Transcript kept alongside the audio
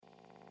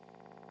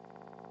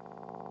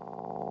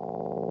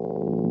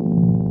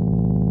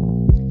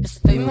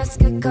más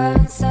que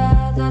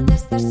cansada de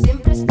estar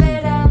siempre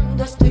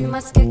esperando. Estoy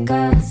más que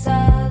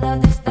cansada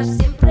de estar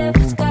siempre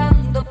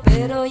buscando,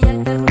 pero ya he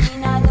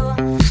terminado,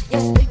 ya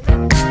estoy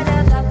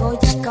preparada. Voy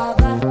a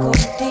acabar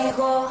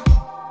contigo.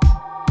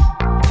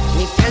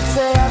 Mi piel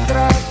se ha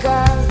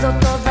tragado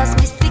todas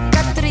mis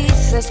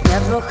cicatrices, me ha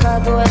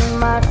arrojado en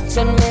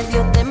marcha en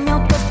medio de mi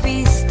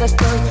autopista.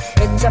 Estoy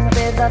hecha a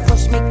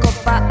pedazos, mi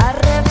copa ha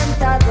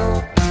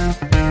reventado.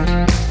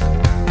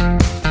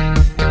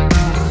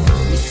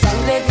 Mi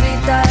sangre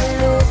grita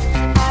luz,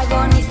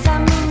 agoniza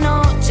mi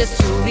noche.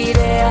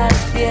 Subiré al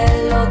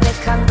cielo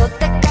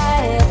dejándote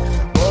caer.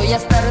 Voy a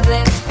estar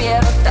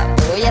despierta,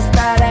 voy a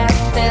estar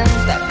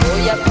atenta,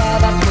 voy a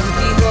acabar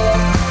contigo.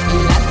 Y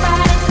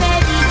lanzar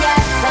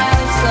cerillas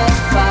al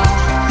sofá,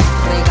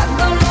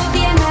 regándolo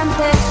bien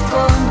antes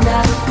con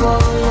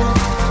alcohol.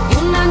 Y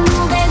una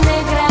nube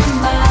negra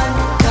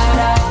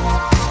marcará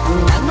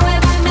una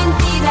nueva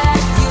mentira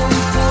y un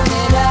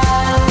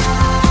funeral.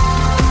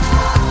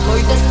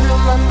 Voy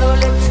desplumando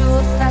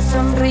lechuzas,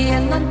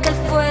 sonriendo ante el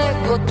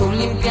fuego. Tú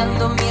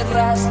limpiando mi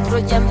rastro,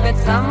 ya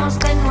empezamos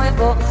de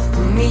nuevo.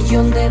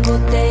 1.000.000 de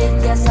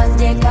botellas han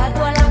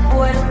llegado a la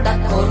puerta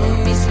con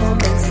un mismo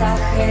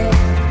mensaje: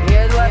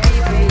 miedo a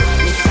vivir.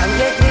 Mi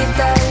sangre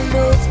grita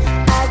luz,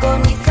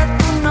 agoniza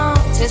tu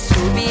noche.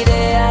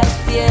 Subiré al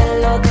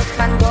cielo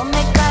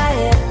dejándome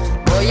caer.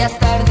 Voy a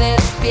estar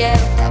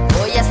despierta,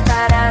 voy a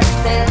estar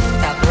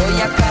atenta,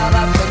 voy a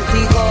acabar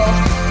contigo.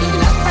 Y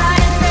lanzar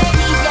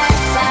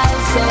cerillas al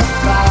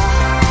sofá.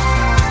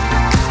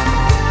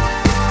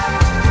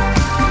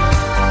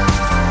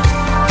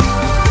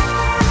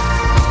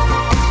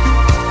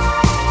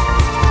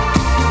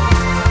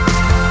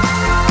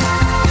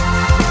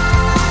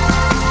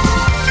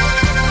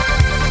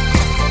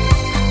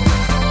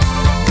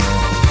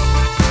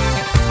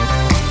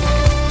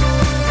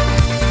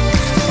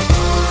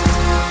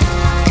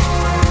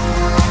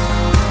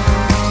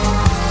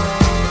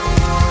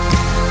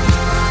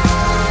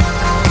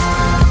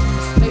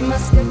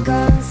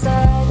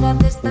 Cansada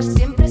de estar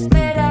siempre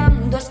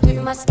esperando, estoy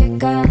más que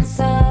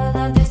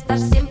cansada de estar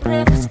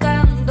siempre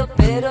buscando,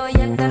 pero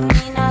ya he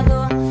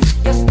terminado,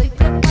 yo estoy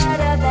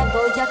preparada,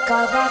 voy a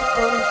acabar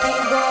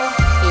contigo.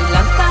 Y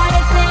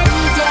lanzaré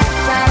cerillas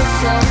al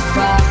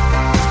sofá,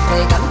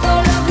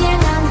 regándolo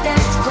bien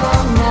antes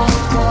con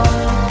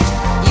alcohol.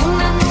 Y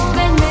una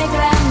nube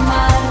negra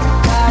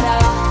marcará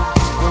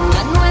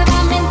una nueva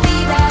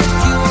mentira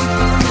y un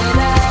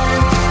funeral.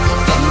 Yo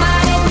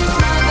tomaré mis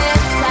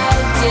naves al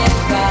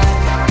llegar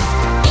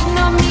y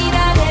no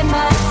miraré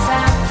más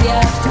hacia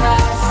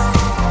atrás.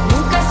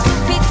 Nunca es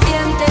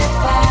suficiente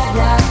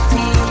para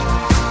ti,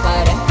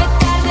 para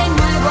empezar de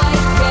nuevo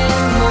hay que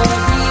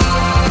morir.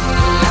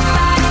 Y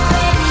lanzaré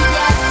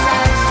cerillas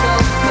al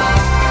sofá.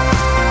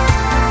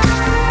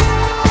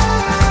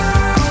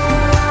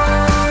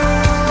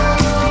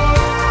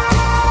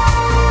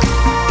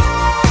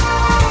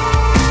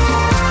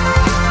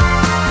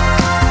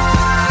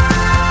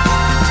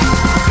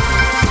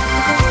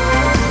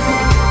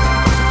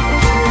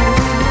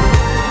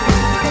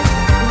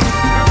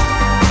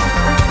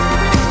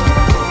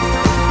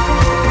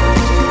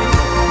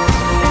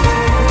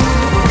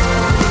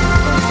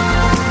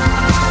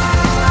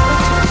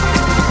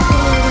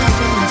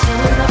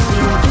 Demasiado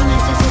rápido, yo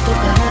necesito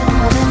parar un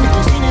momento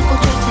sin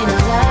escuchar, sin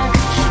hablar,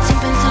 sin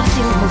pensar,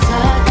 sin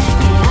pensar.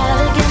 Que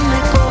alguien me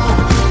coja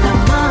la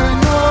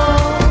mano,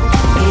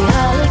 que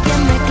alguien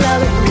me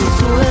clave en el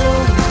suelo,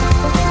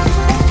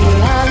 que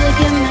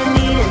alguien me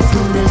mire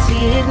sin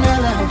decir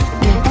nada,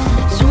 que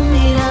su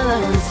mirada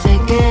se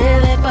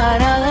quede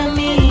parada en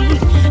mí.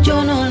 Yo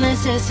no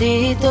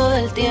necesito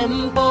del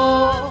tiempo,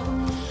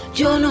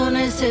 yo no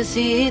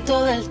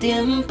necesito del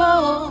tiempo.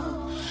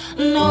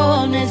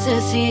 No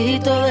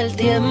necesito del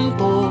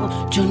tiempo,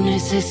 yo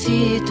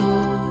necesito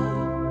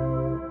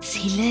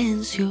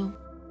silencio.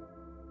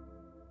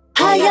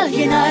 Hay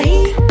alguien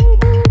ahí,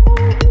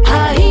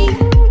 ahí,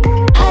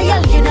 hay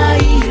alguien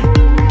ahí,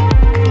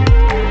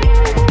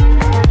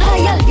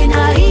 hay alguien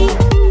ahí,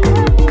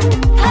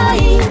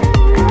 ahí,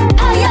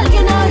 hay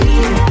alguien ahí.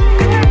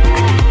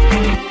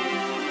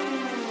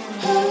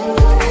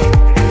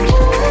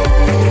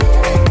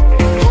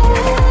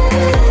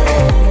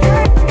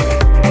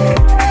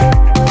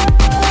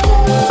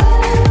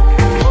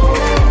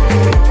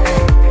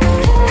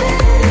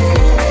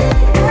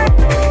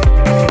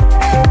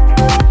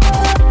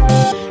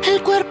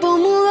 El cuerpo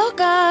mudo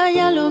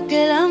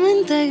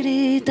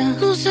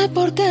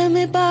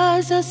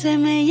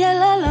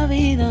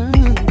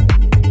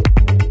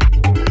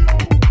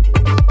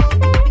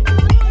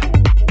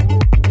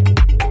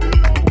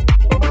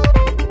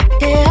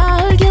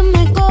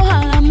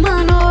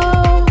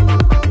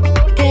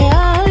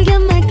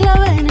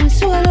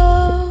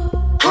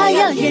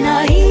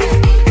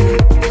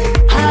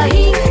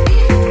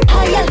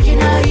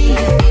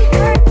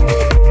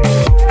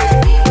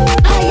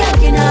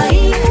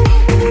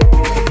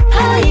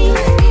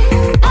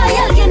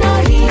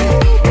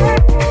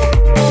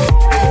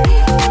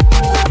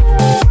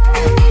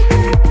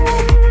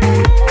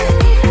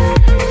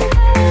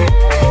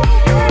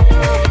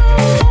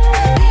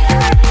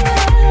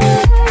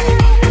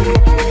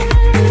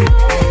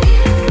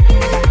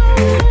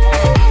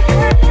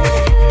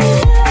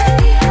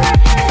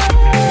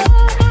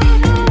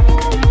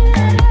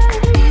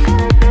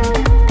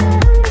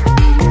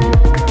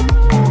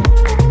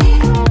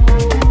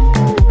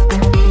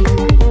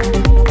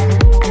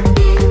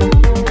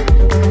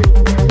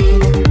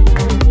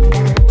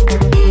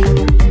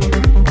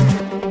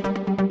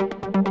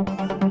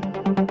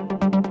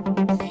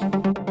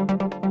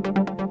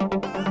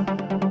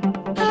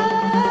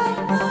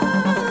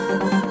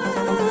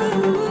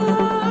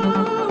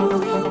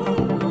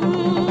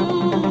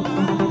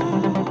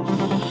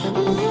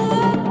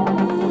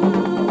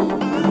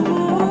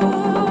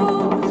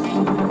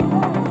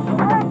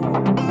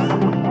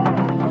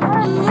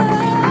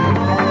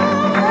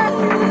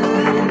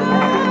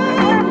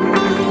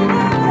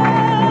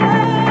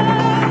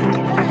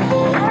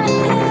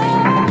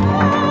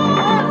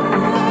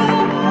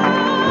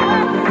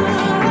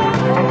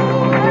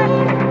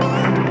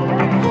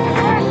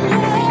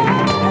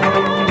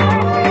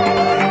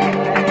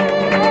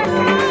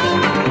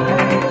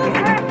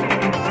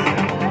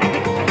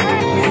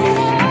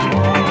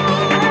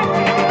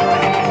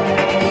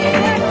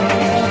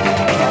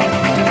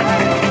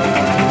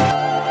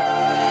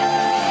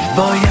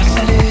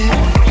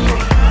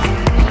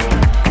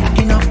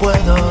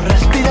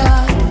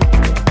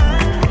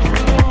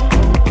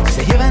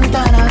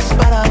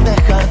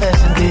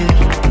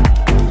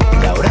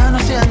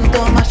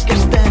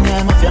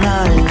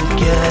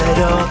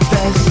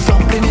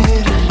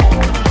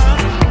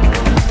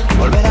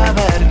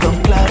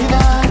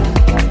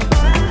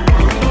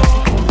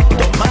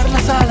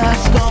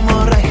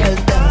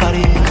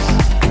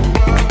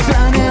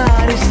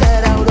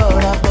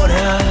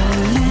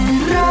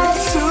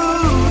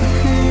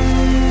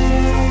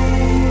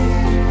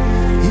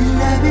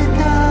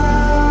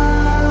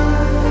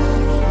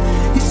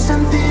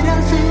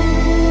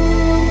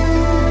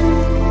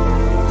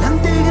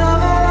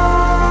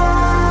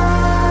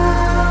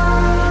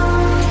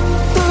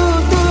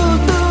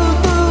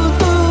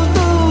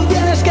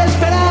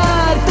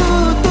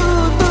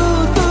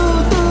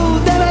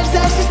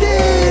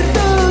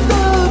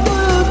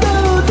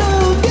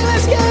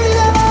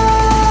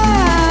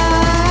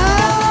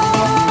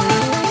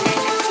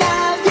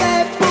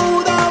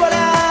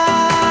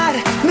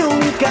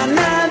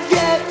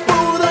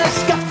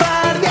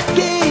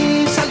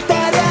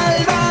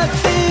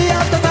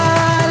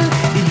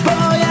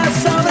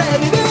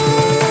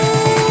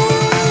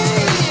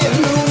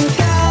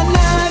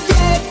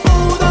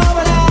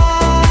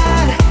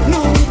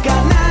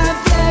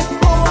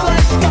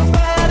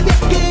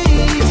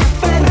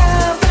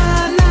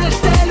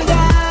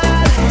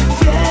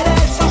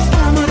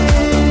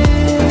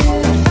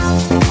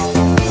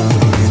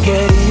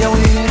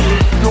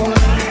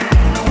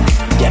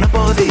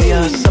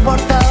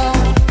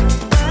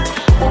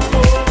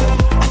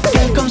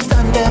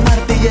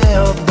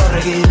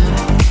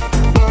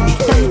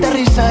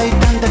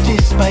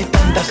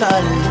tanta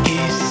sal.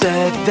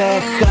 Quise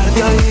dejar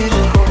de oír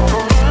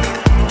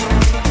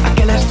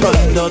aquel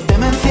estruendo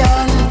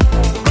demencial.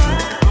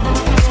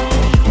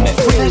 Me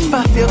fui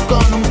despacio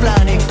con un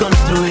plan y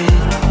construí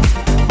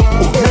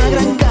una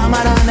gran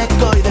cámara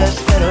anecoide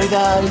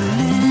esferoidal.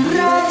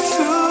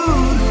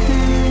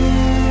 Resurgí,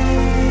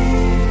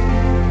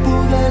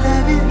 pude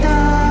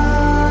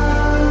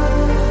levitar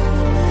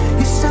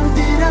y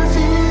sentir al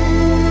fin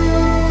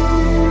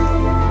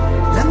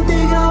la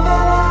antigravedad.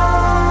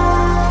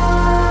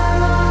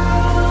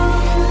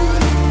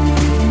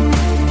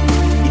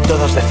 Y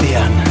todos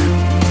decían: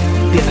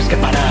 tienes que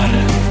parar,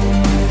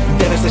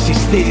 debes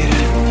desistir,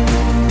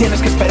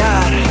 tienes que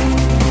esperar,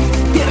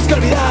 tienes que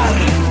olvidar.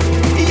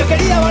 Y yo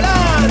quería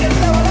volar,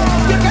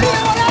 yo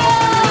quería volar.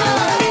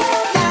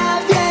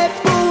 Nadie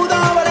pudo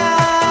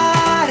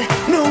volar,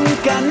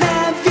 nunca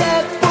nadie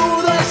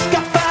pudo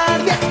escapar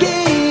de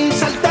aquí.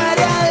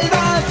 Saltaré al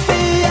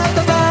vacío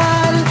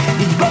total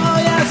y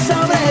voy a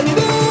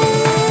sobrevivir.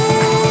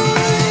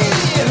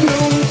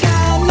 Nunca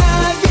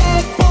nadie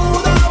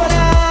pudo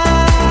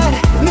volar,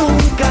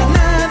 nunca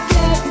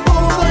nadie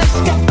pudo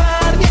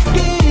escapar de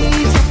aquí.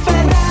 Se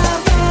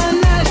aferraban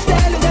a este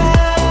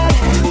lugar,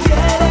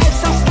 fieles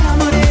hasta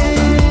morir.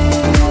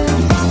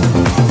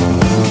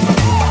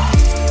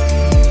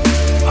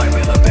 I'm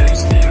in a big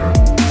sphere.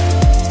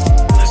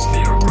 The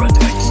sphere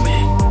protects me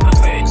and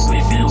makes me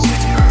feel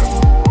secure.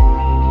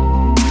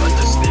 But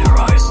the sphere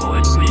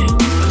isolates me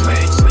and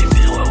makes me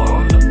feel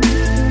alone.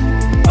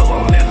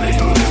 Alone in the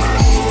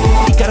universe.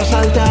 Mi cara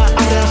salta,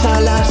 abre las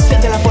alas,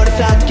 siente la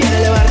fuerza, quiere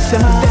elevarse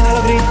más.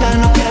 Déjalo, grita,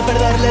 no quiere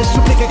perderle,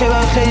 suplica que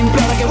baje,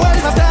 implora que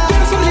vuelva atrás.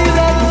 Quiero ser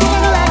libre, toda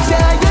la galaxia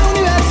y el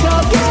universo,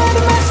 quiero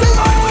más allá.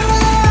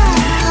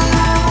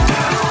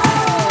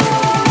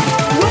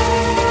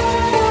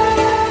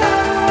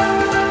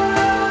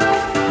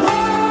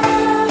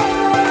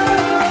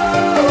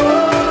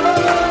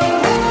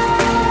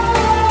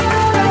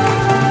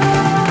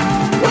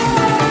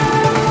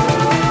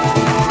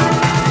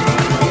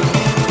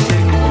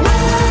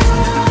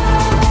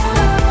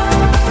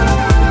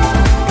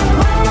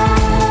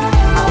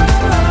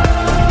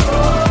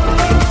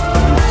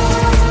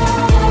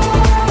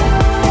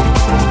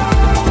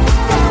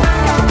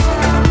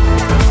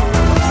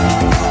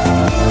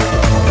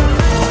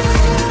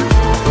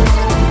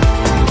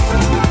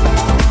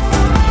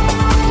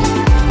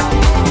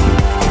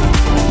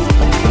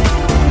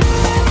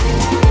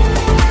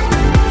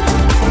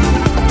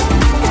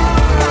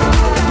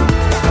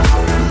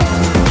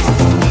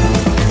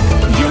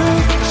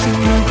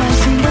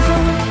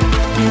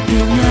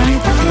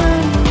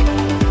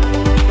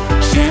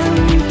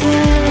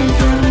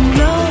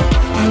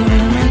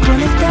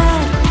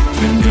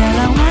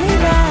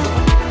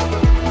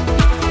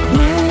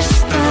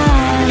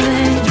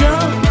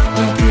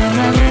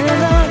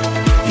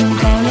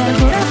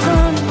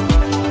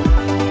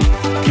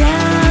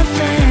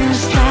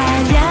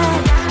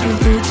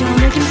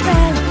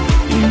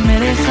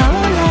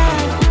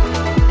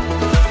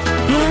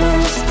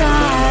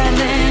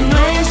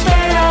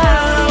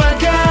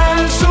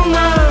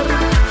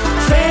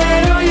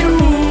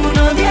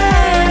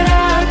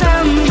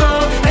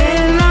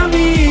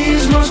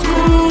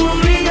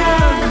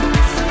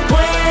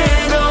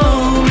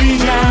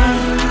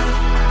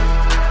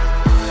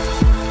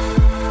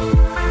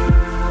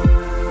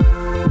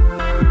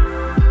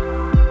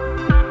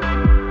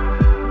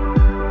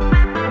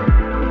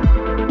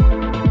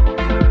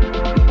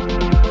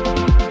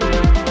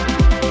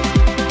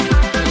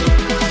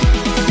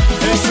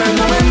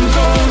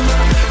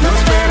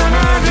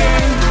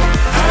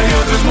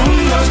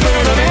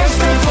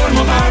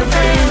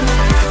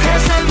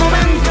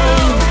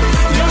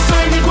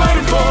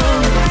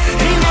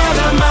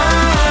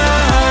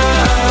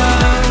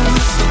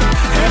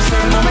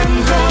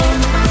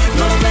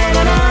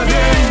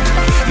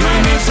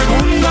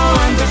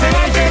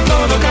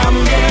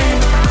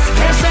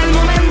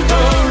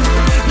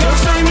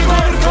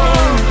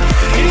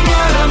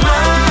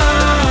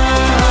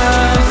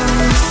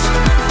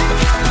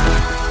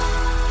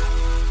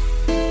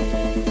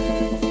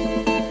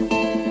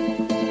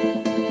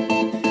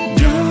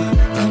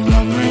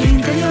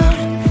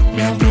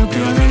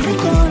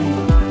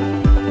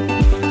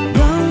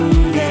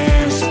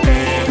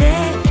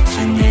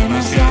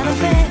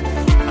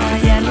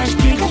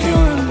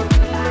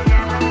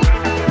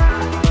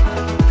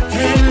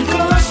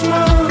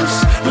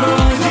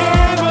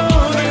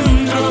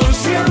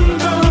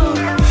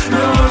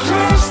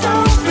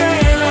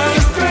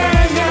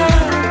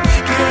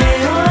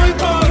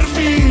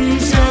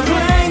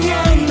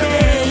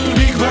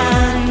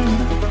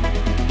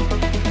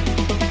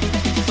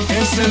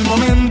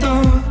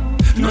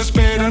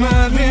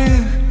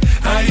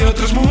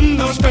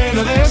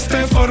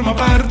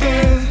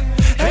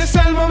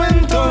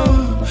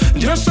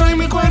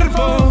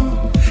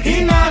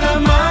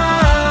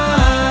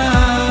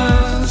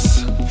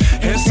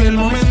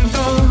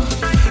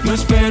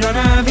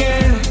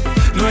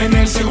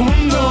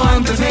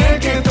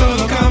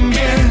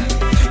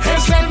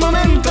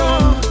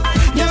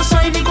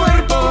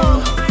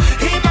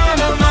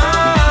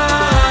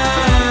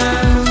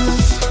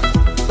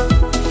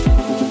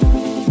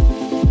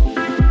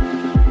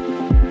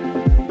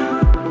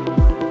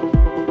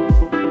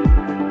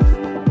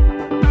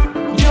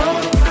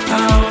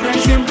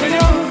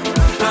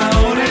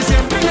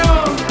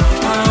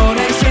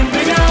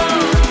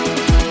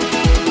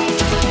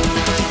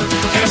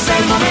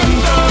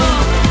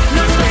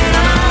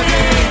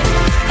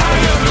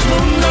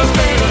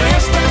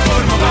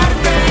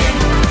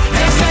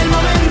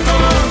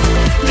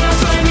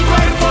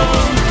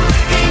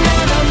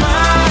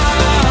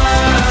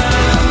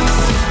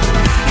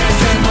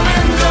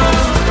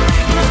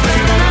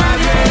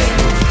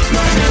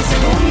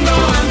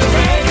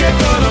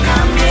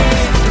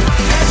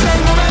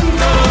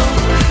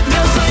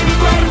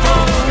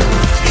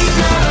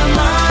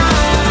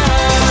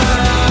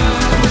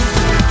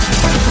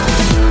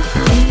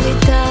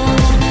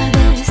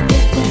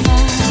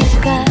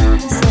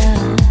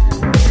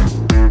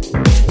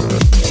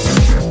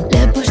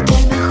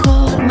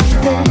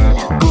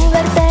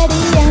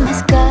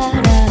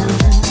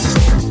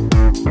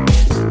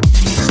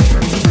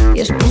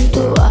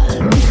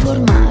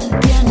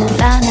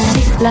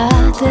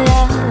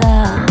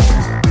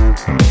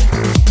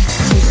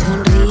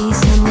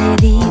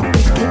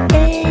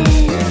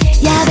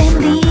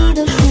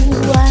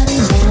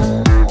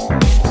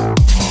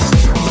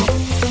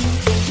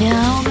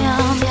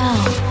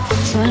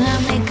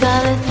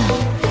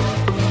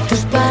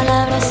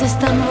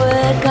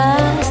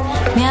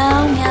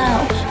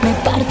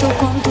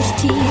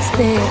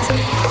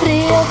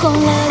 con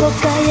la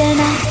boca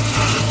llena.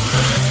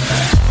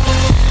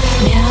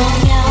 Miau,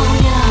 miau,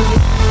 miau,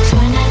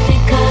 suena en mi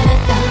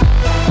cabeza.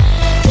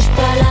 Tus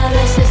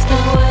palabras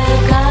están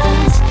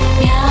huecas.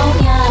 Miau,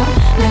 miau,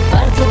 me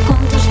parto con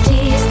tus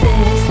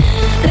chistes.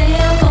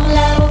 Río con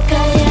la boca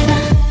llena.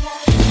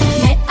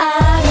 Me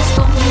hablas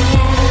con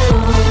miedo.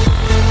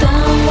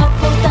 Tan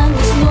guapo, tan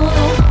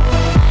desnudo,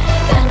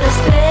 tan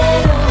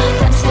rastrero,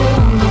 tan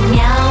segundo.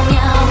 Miau,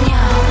 miau,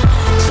 miau,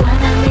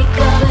 suena en mi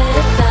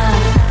cabeza.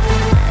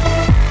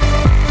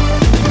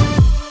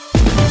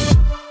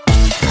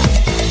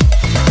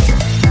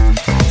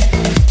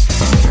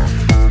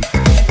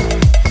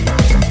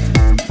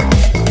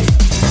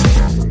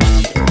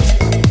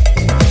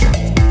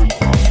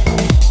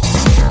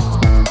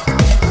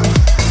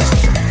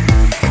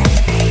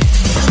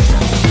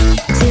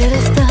 Si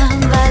eres tan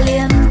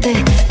valiente,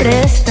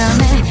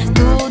 préstame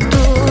tu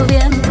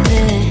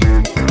vientre.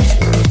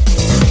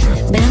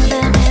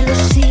 Véndeme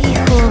los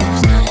hijos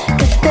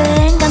que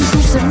tengan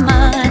tus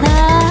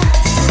hermanas.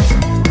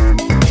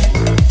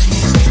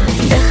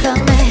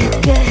 Déjame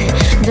que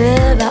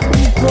beba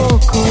un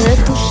poco de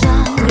tu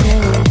sangre.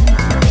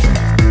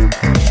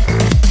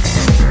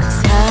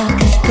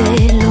 Sácate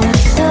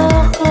los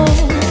ojos,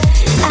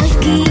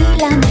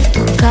 alquílame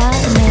tu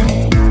carne.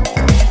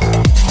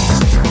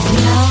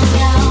 Miau,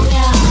 miau,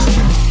 miau.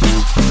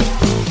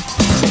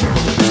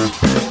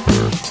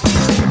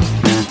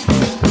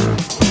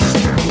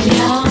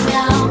 Miau,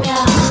 miau,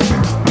 miau.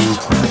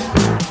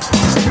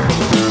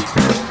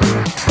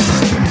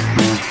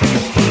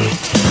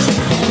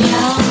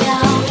 Miau,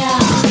 miau,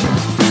 miau.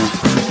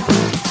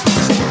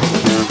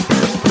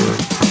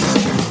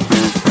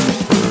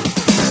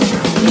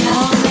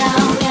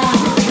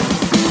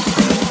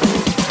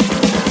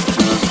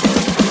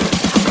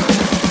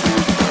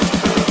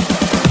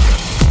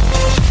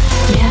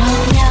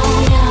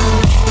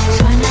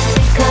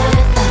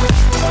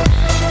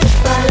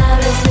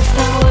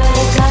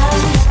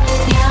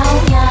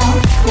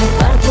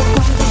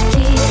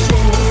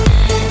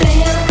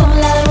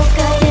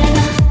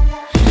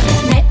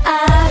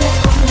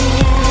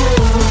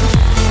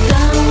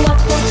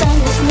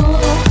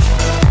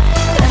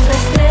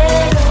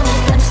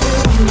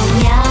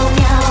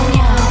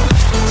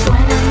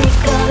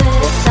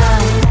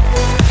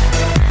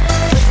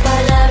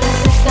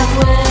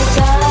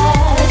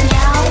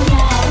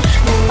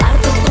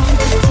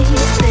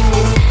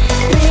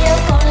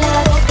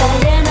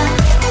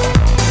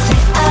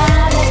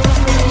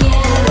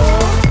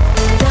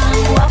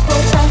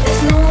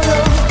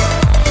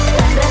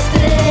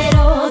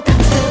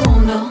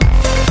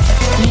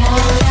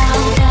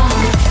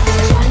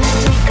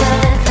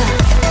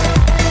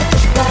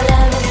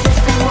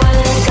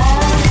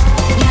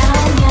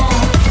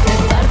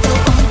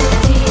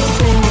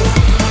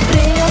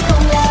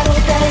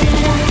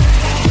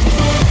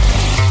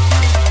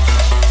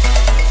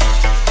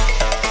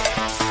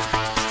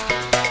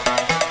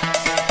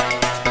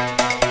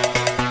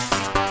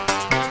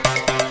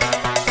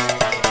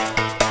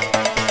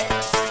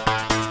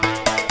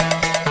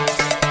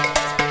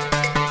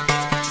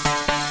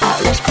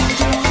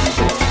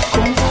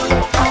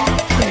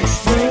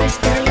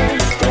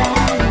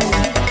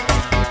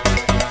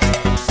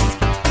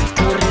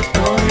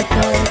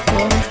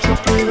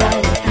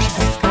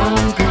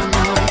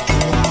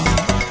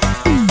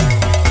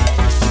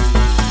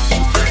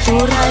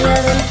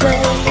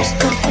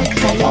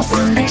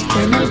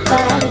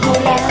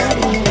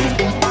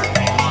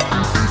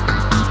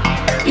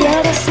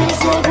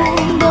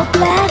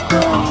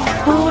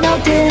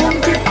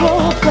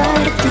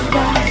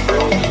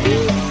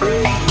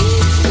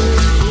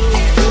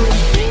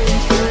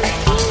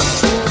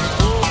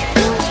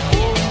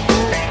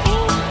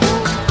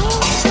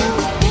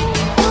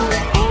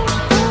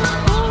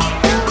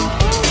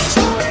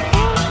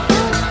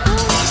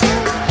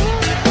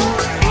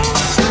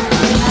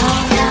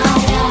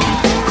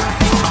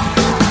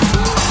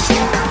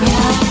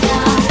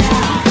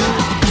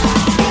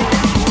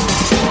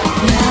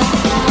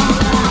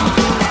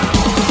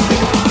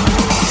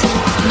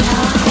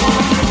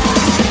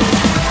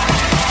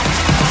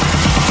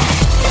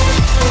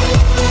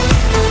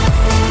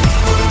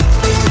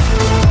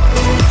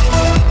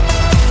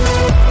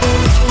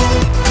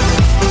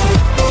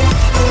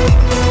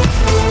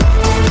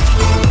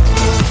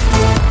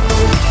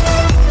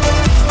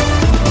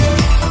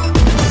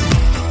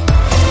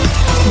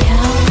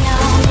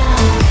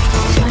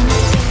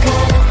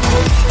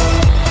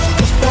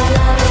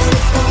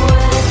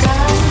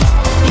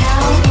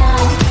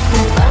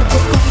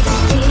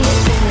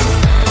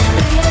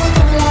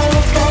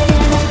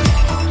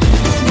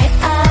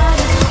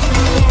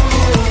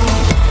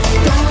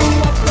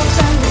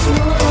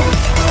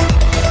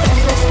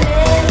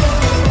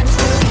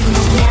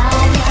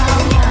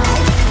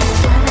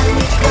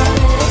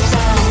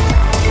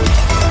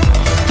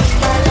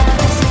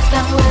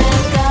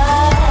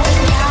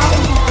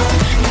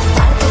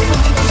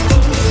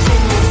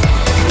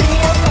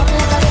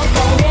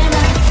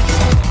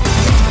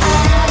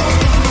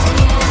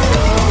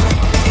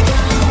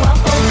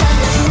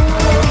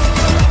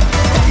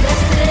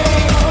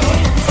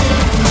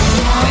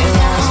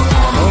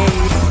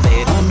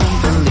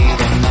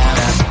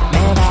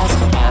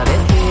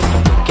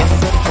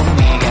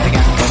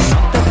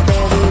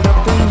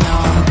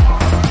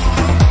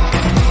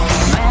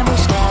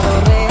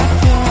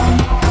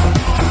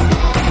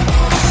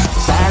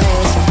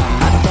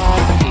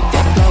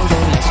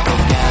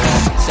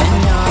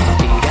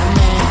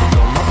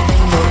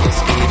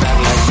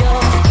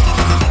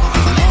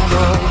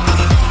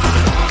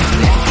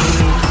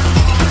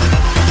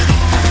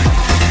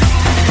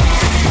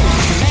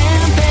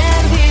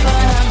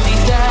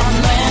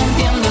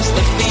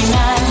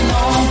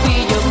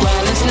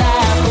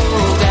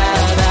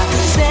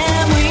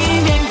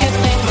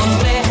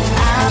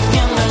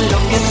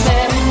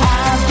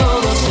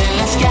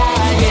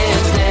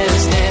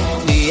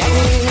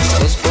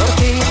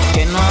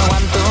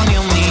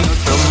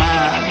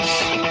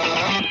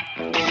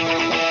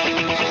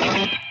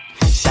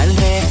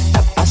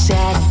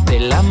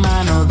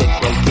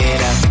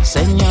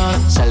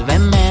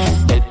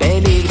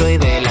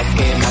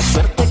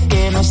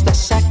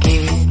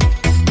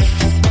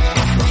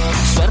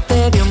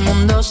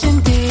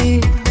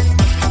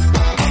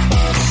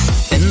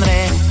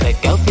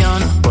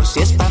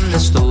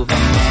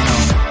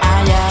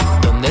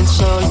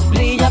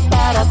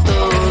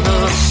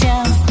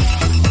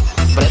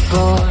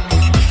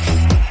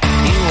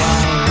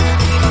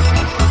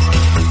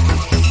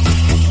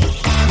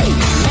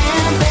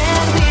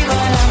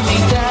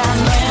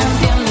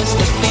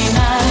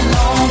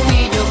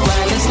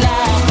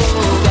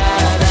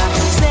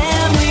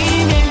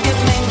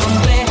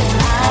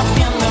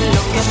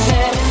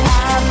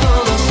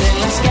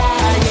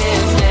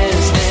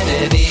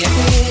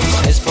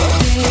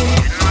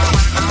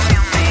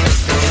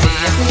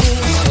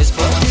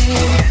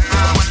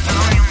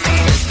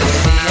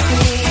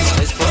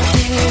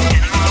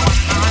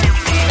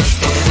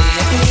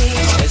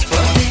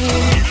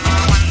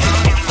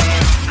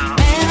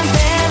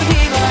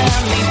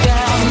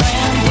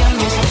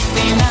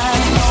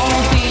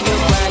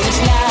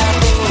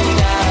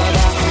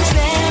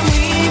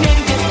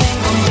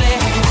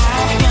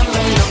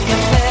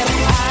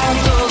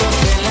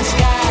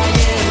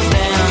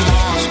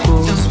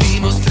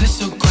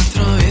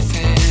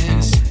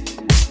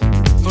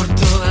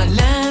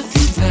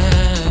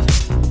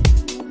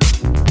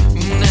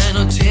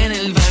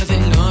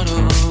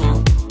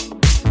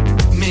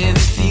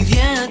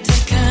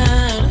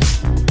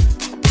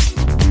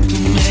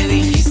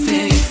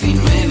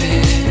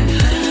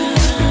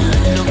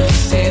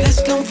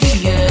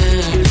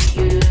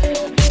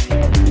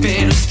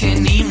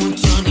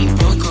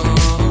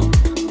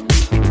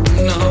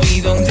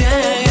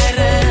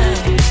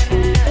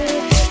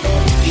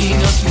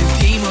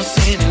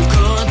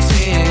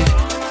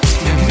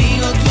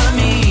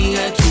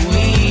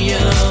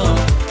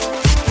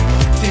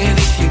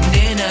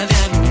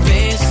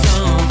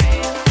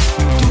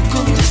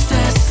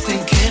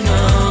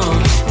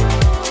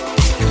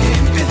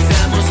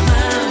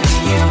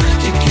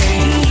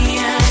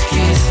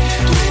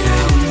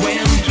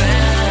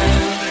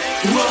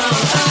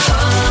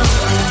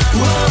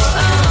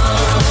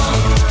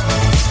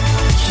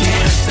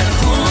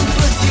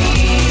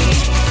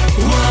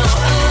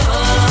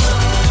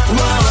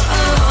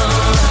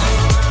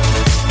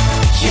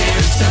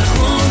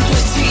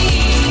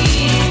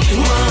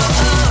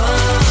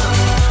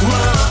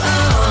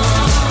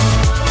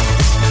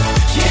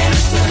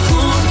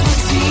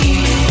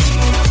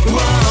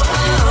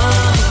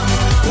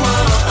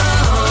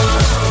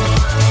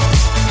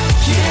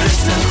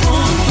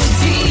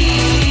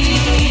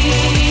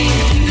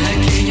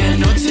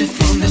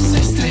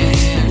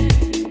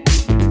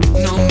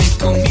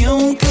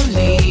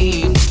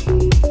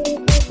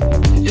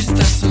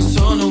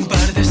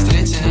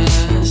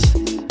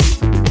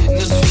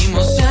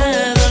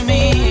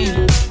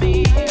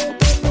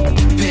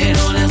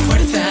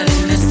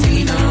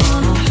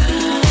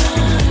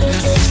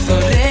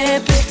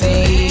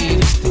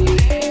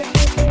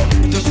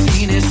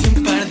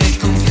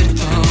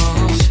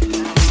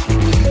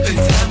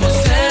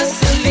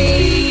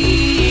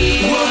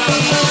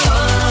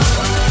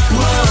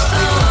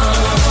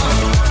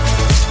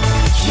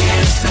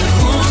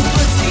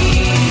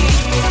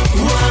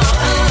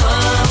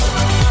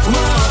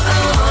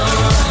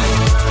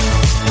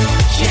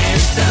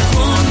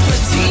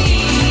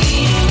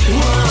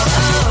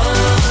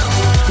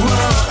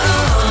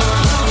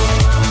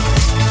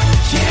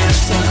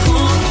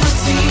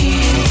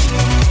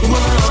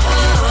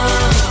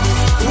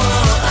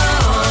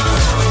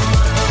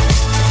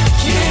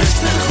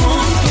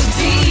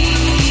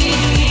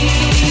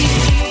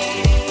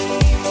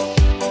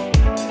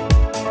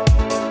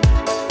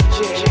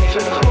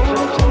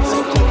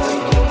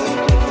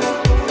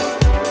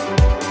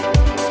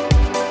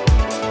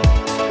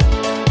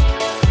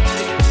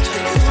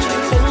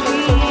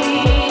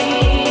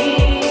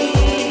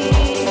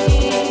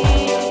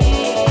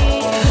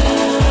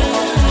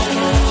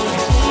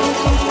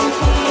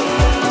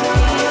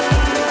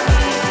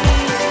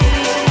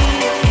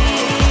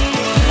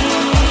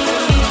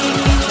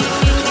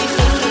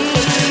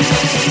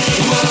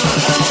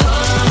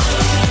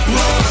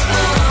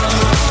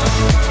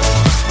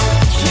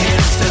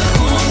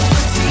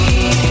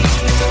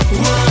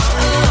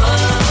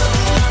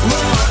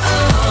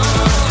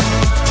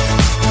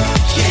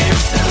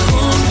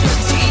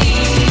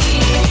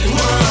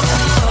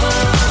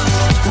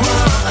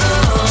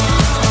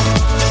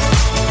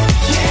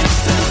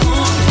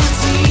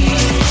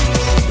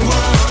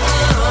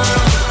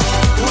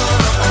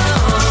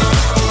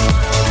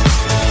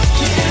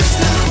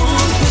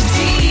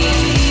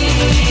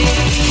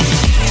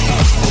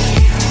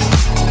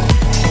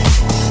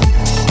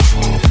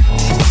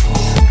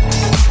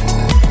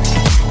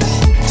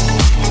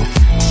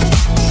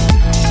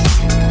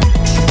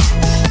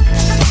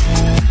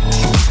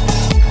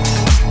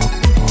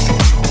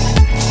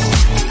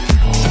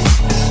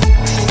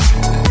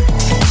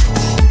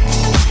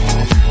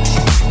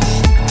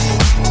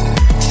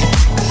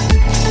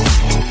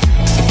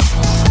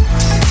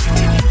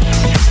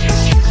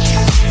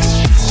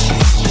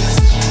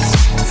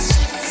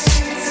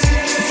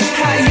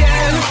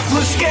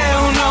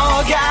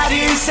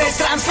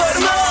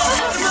 transformó.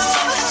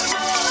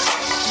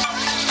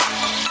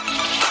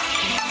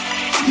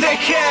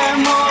 Dejé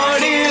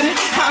morir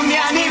a mi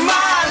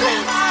animal.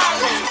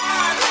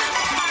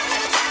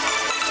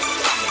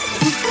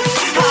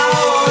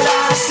 Ahora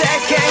sé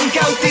que en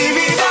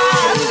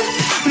cautividad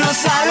no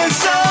sale el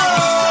sol.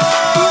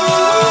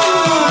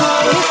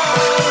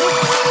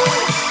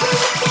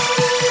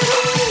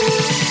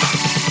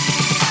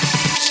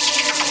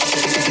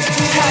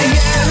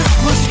 Ayer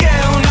busqué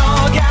un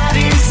hogar y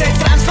se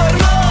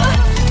transformó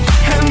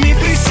en mi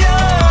prisión.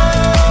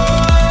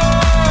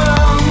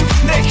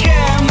 Dejé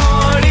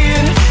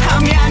morir a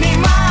mi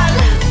animal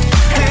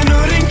en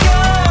un rincón.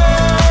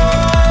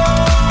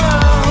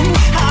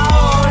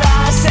 Ahora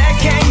sé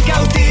que en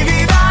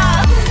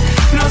cautividad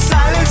no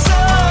sale el sol.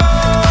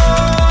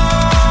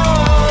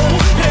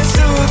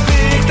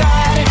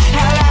 Resucitar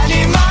al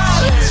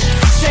animal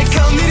se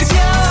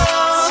convirtió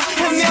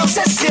en mi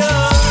obsesión.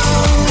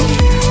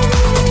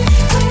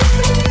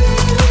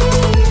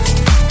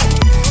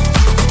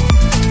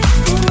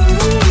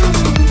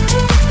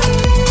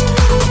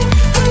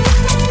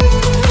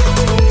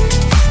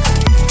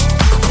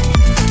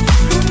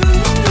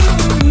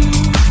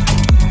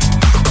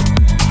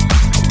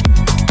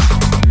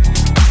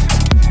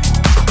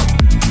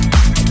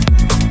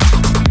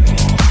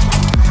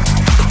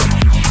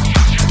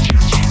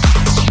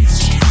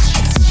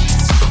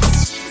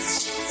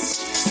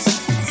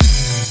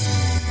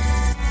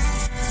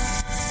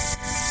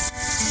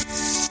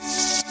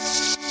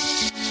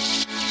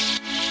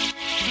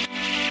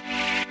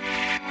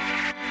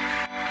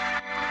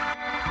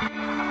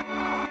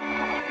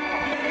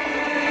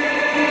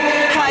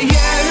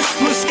 Ayer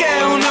busqué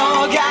un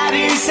hogar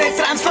y se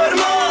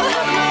transformó.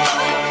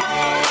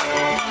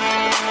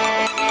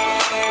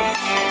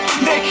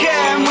 Dejé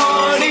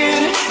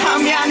morir a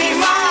mi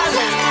animal.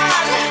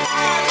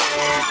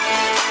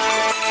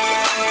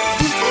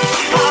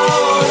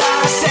 Ahora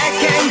sé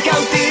que en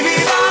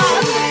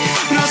cautividad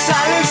no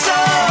sale el sol.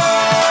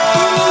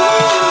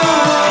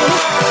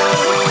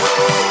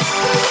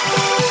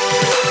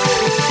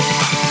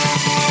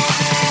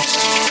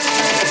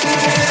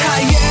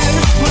 Ayer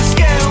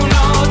busqué un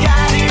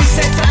hogar y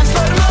se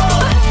transformó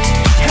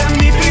en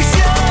mi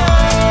prisión.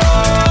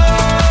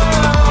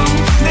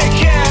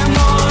 Dejé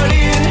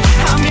morir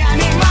a mi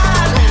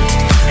animal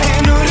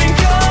en un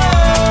rincón.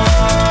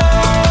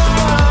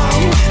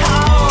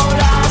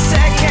 Ahora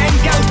sé que en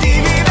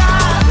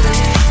cautividad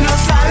no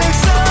sale el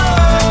sol.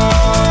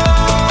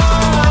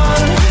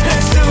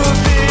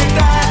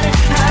 Resucitar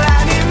al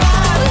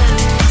animal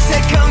se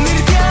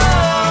convirtió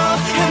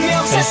en mi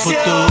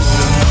obsesión.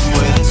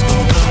 Puedes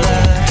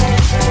controlar,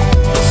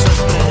 te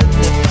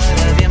sorprende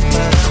para bien,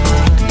 para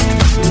mal,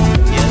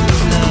 y al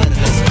doblar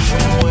la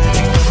esquina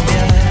puede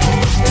cambiar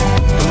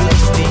tu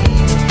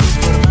destino, tu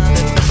forma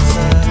de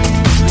pensar,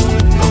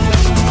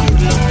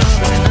 convertirlo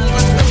todo en algo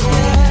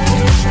especial,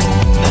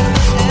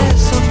 darte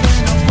eso que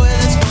no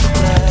puedes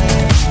comprar,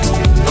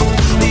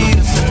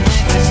 confundirse en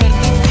negro y ser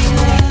tu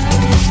final,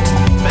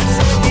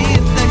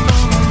 perseguirte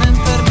como una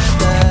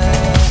enfermedad.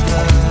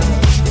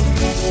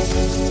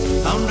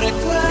 Aún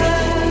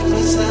recuerdo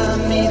esa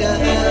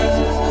mirada,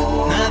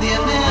 nadie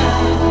me ha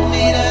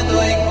mirado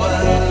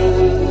igual.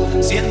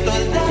 Siento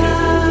el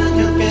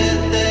daño que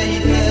te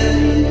hice,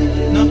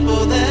 no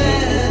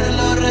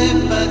poderlo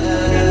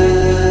reparar.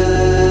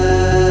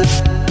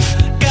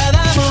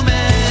 Cada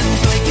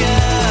momento hay que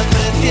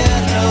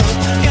apreciarlo,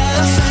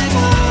 cada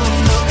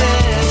segundo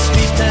es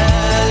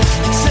vital.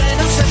 Se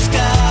nos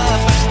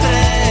escapa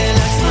entre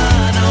las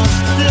manos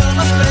lo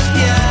más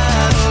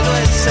preciado, lo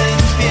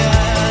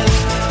esencial.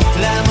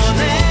 La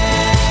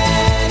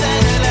moneda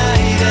en el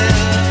aire,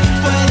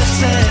 puede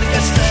ser que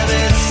esta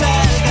vez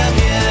salga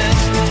bien.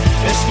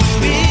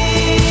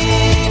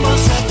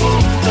 Estuvimos a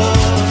punto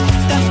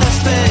tantas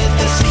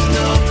veces y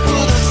no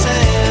pudo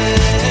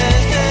ser.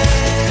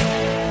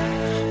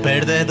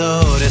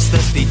 Perdedores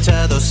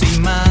desdichados sin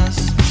más,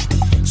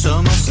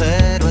 somos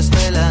héroes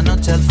de la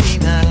noche al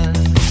final.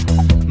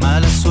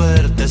 Mala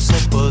suerte se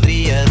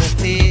podría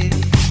decir,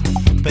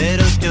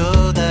 pero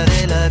yo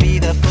daré la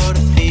vida por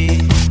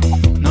ti.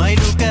 No hay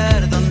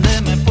lugar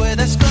donde me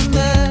pueda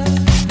esconder,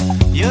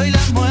 y hoy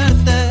la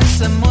muerte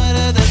se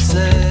muere de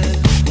sed.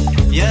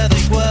 Ya da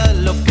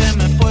igual lo que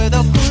me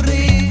pueda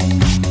ocurrir,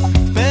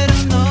 pero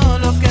no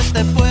lo que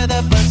te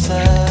pueda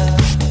pasar.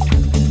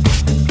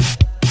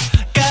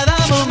 Cada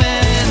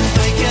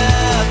momento hay que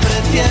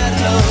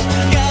apreciarlo,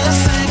 cada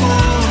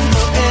segundo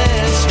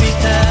es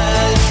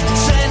vital.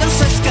 Se nos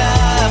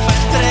escapa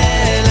entre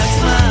las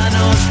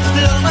manos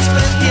lo más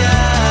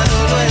preciado,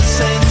 lo es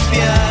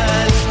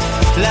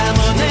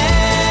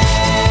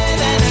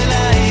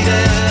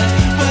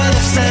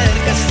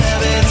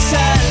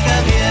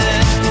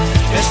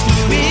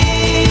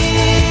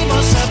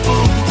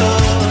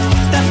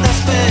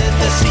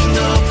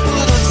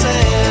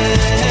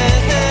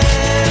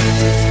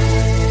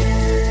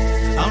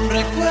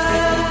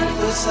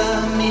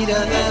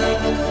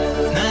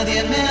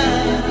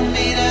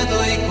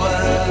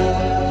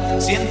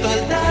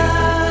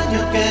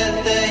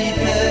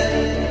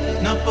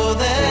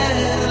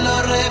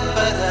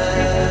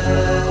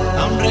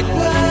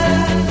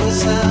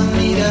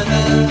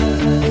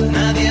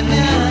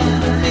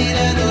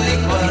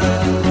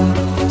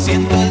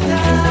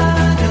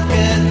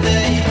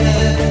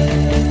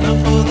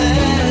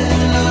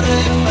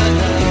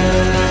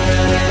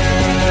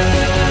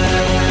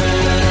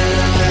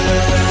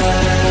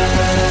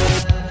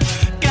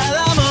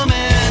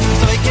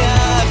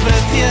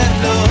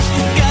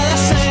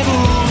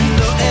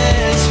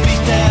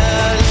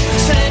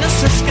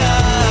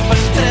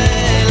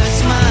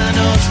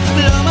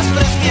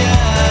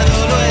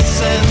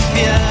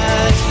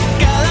especial.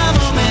 Cada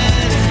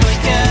momento hay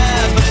que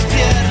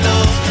apreciarlo,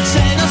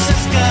 se nos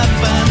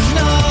escapa,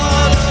 no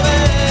lo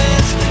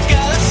ves.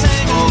 Cada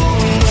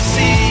segundo es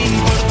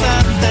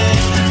importante,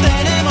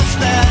 tenemos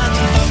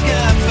tanto que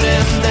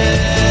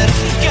aprender.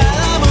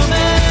 Cada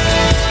momento,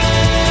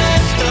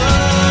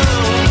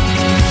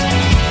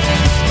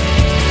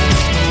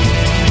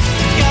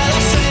 cada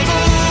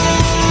segundo,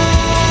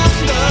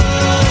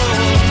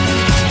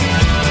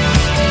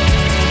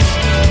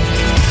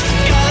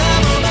 cada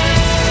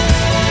momento,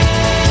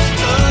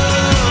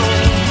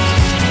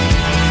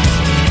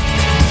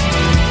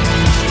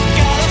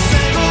 cada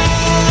segundo.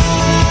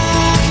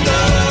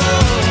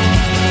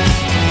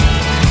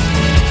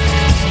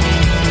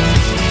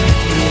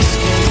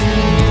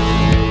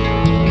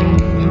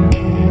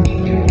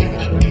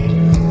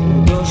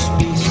 Dos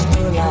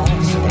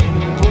pistolas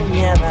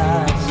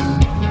empuñadas,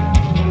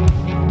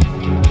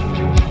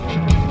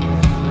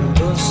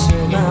 dos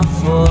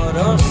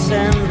semáforos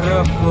en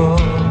rojo,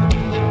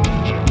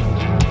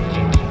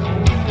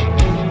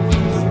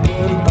 y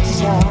por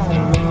pasar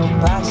no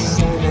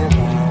pasa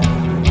nada.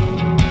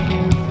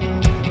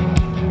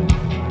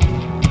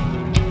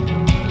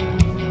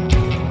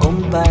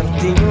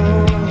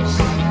 Compartimos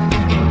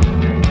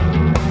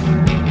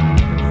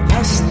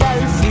hasta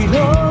el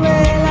filo de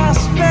las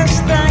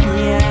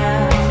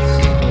pestañas,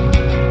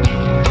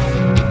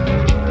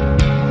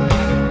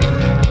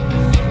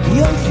 y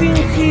hoy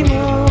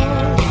fingimos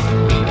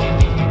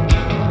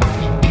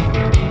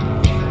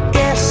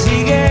que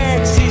sigue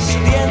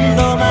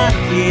existiendo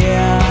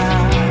magia.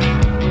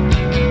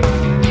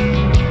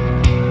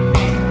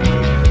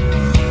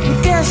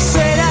 ¿Qué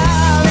será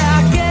de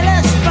aquel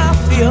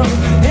espacio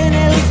en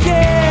el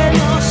que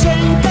nos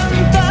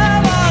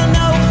encantaba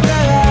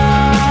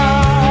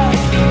naufragar?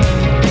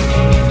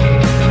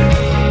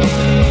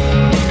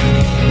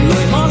 Lo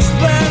hemos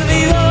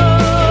perdido,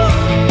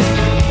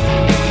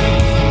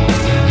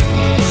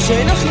 se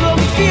nos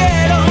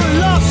rompieron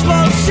los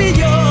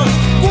bolsillos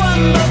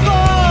cuando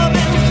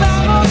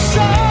comenzamos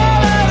a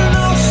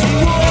vernos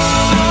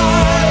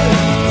igual.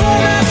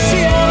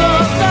 Demasiado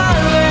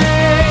tarde,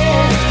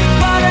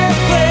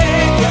 parece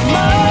que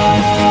amar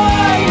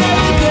en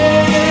el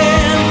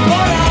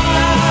temporal,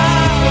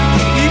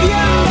 y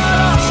viendo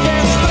los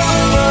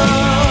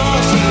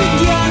destrozos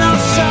ya no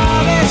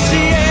sabes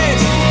si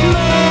es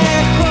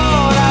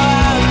mejor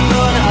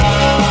abandonar.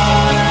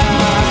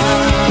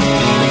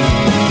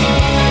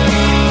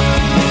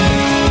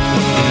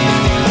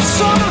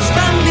 Somos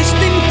tan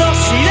distintos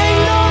y de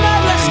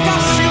indomables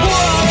casi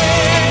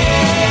iguales.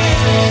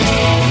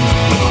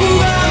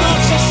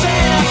 Jugamos a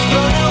ser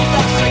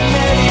astronautas en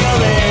medio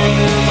del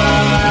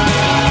mar.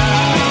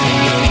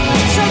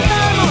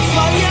 Saltamos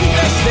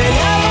valientes de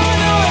la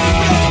mano del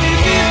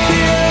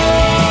precipicio,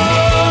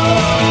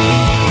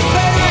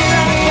 pero en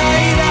la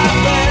caída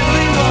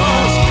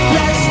perdimos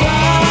la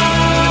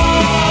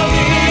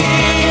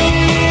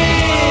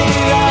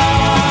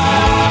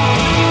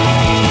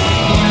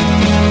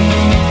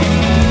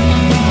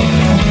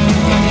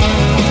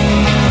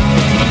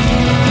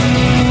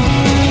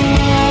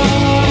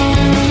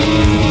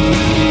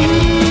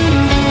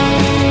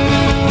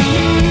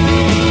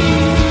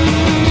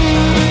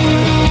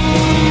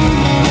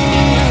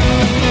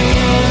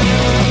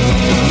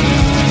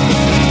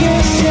 ¿Qué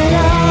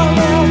será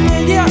de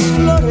aquellas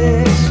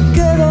flores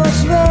que dos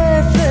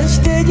veces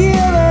te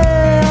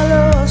llevé al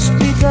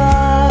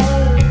hospital?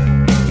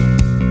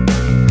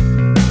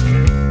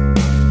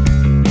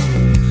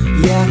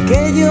 Y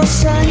aquellos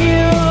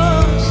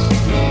años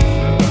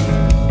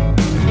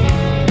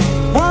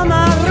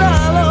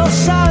amarrados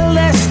al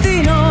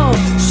destino,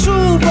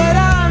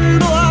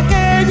 superando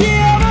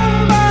aquella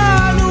bomba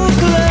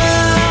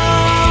nuclear.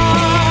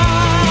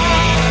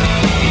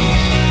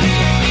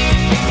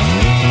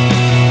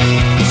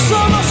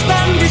 Somos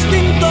tan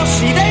distintos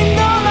y de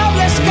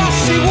indomables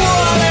casi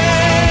iguales.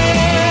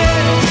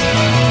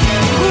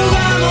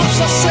 Jugamos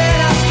a ser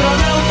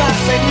astronautas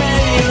en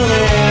medio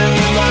del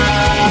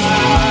mar.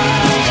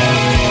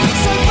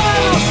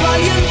 Saltamos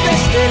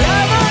valientes de la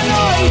mano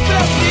el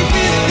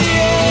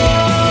precipicio,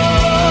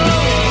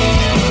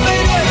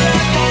 pero en la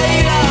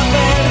caída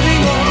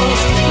perdimos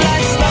la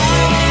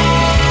estabilidad.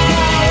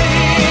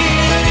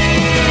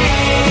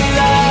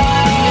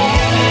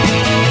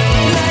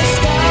 La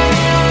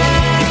estabilidad.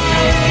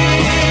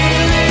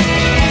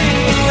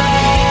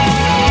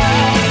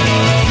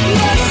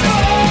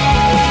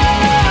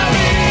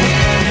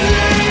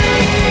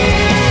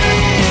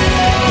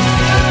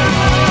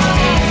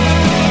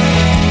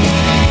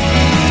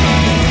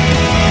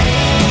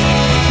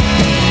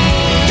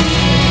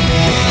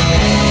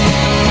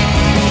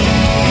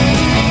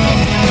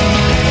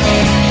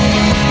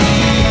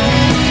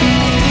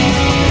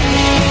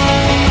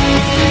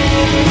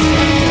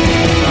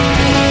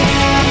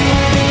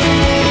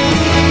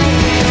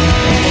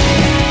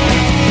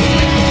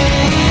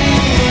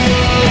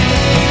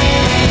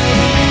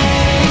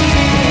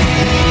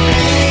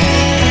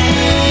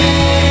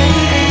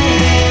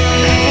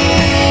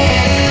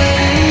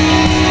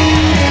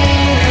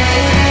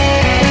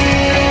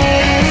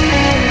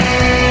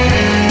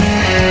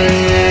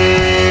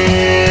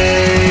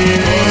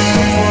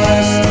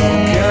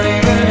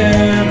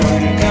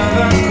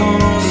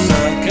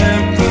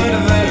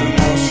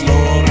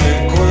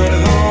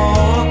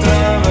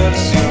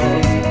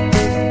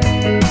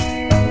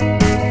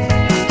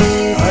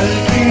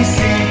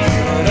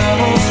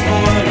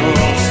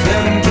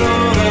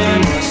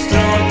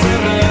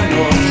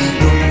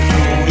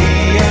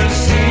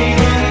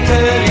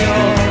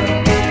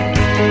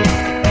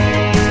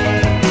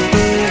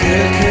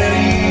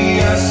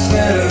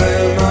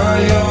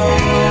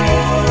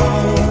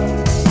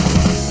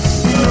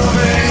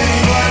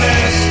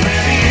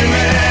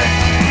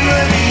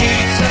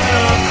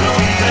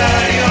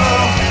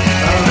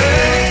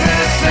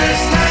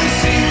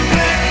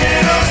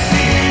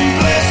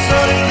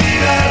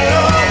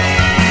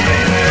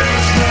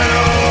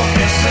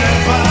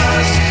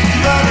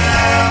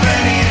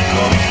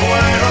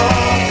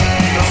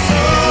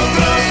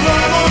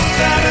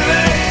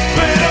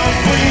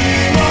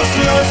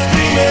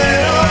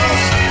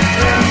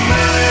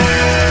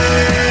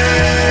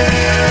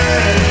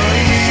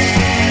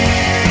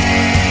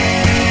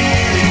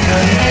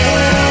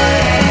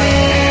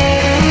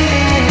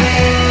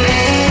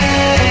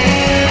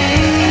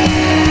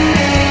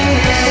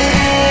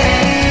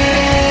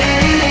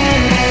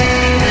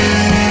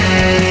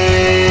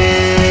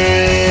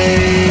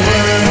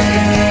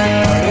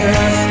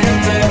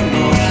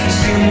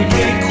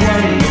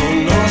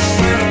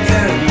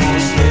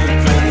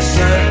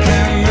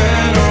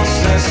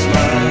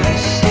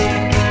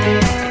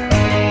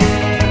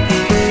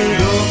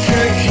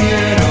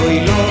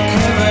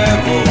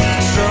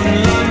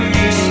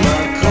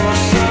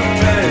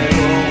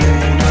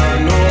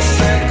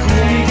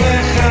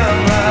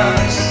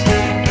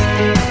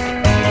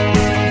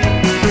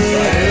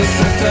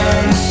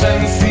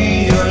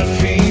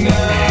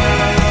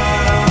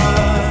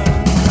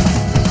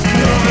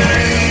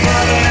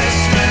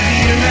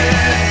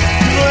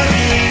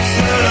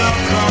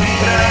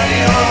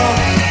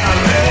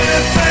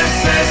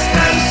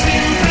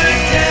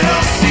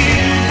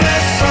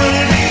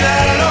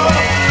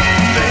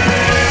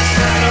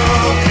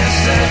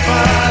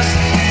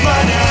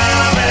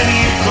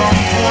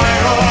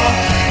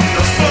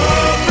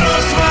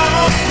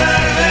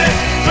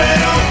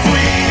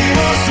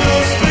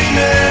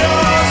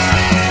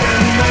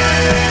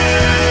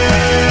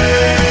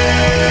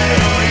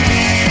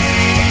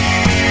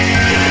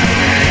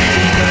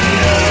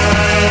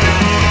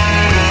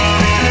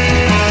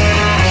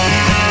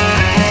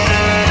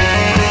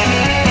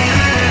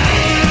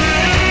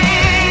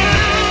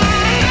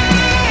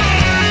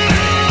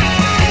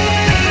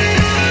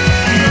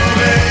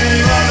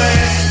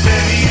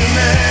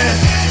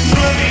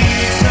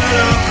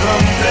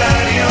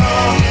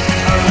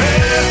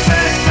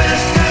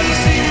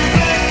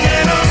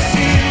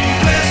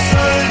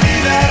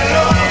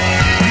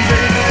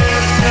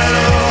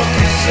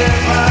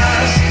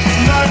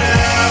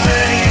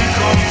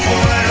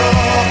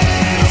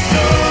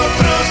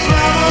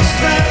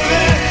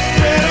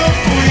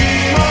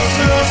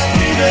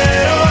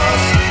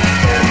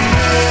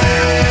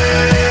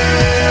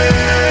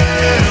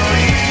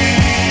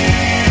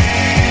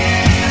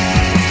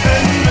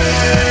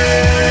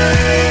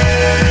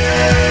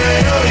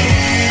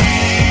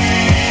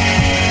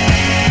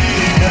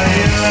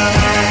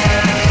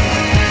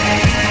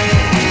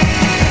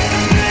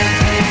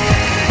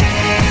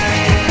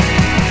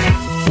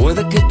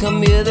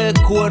 cambie de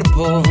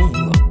cuerpo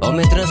o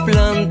me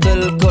trasplante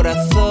el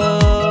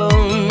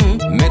corazón.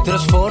 Me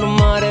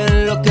transformaré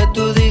en lo que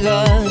tú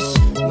digas,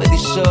 me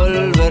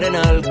disolveré en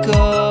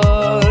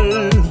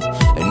alcohol,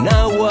 en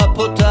agua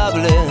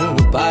potable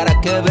para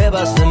que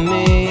bebas de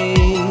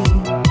mí,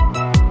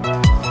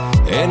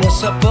 en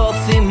esa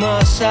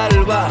pócima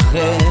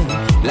salvaje,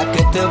 la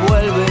que te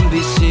vuelve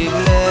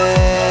invisible.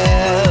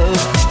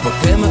 ¿Por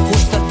qué me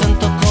cuesta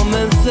tanto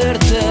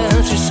convencerte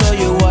si soy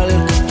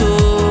igual que tú?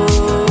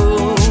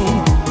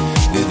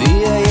 De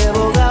día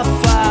llevo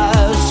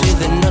gafas y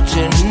de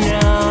noche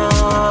no.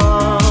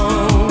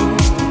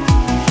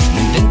 No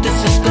intentes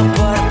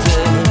escaparte,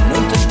 no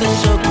intentes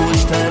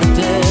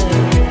ocultarte,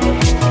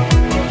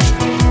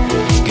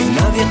 que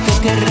nadie te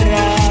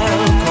querrá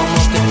como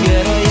te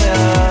quiero yo.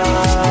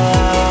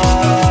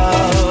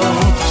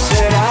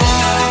 Será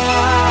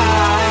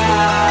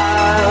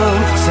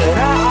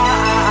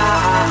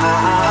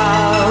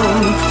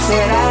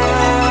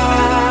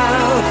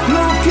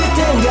lo que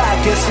tenga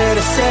que ser,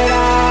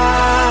 será.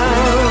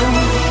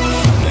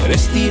 Me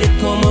vestiré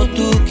como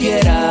tú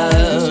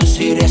quieras,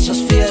 iré a esas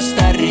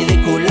fiestas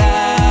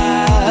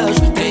ridículas,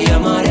 te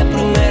llamaré a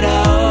primera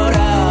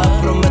hora,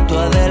 prometo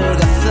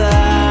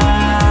adelgazar.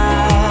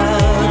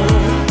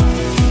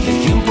 El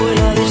tiempo y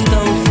la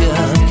distancia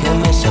que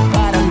me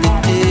separan de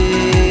ti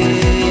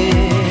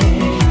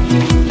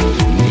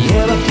me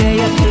lleva a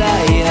aquella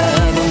playa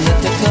donde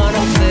te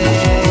conocí.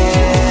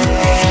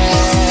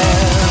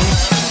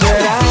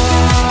 Será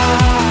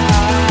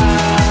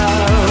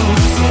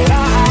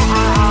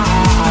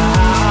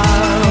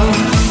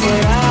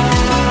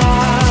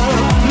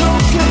lo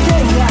que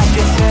tenga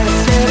que ser,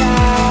 será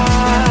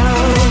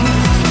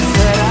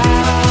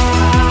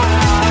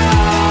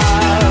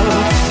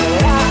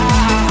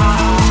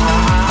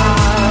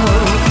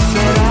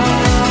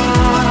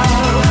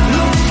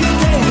lo que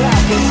tenga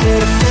que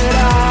ser,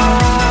 será.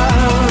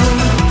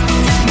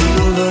 Mi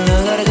nudo en la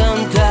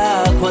garganta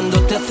cuando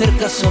te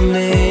acercas a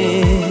mí,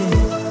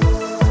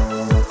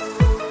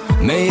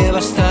 me lleva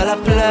hasta la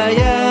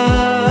playa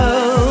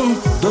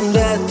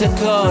donde te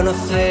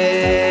conocí.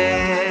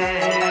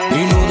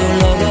 Mi nudo en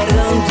la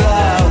garganta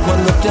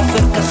cuando te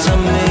acercas a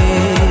mí,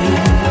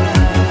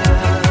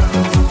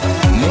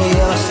 me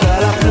lleva hasta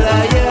la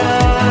playa,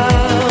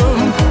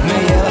 me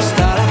lleva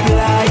hasta la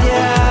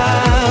playa,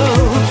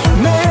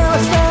 me lleva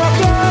hasta la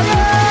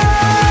playa,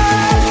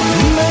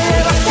 me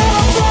lleva hasta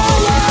la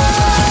playa.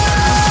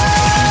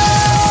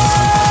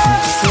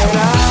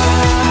 Será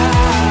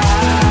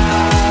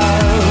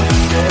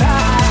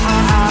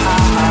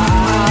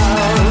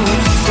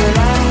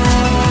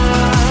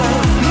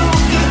lo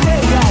que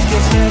tenga que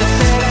ser,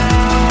 será.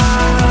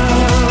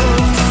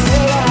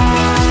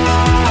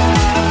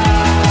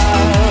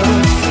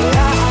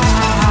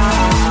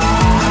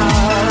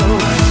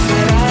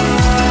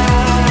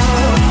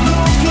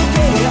 Lo que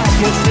tenga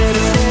que ser,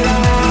 será.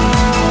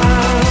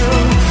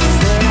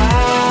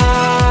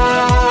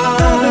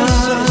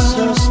 Sabes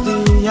esos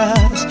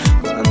días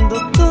cuando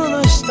todo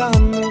es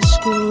tan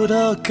oscuro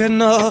que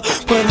no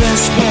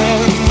puedes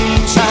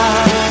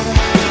pensar.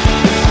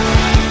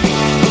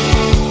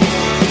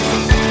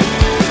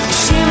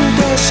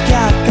 Sientes que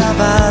ha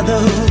acabado,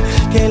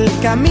 que el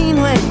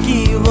camino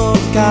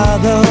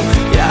equivocado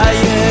ya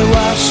llegó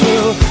a su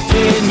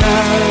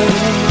final.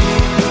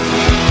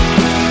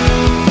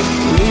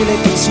 Dile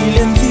que el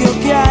silencio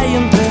que hay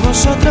entre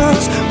vosotros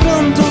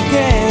pronto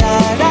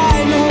quedará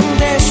en un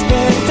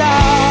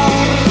despertar.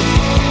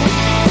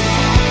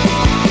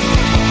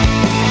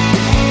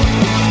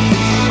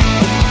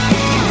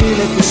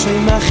 Dile que esa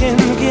imagen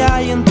que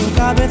hay en tu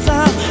cabeza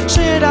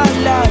será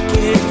la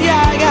que te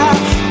haga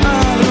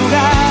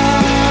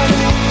madrugar.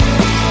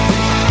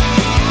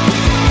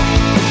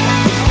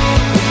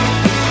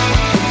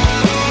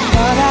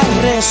 Para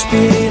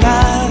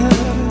respirar,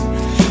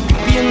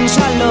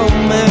 piensa lo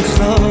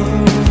mejor.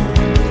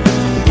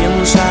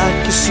 Piensa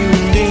que si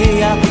un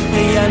día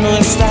ella no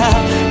está,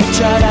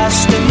 echarás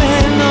de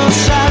menos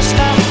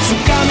hasta su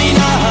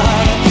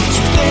caminar,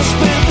 su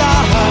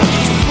despertar,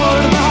 su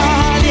forma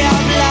de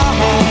hablar,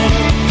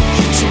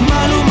 su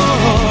mal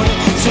humor,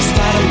 su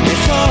estar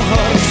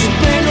mejor, su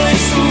pelo y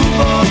su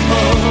voz,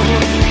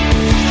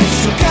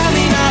 su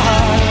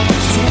caminar,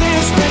 su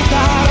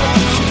despertar,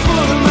 su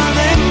forma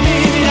de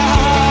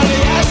mirar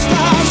y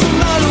hasta su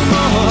mal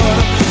humor,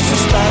 su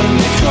estar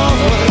mejor,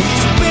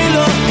 su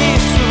pelo y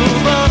su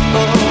voz.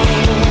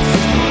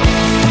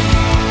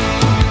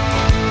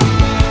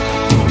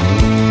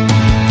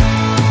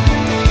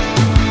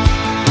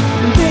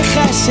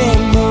 Deja ese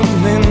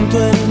momento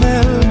en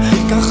el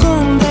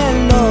cajón de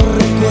los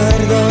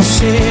recuerdos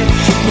y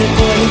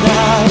recuerda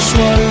su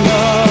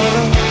olor.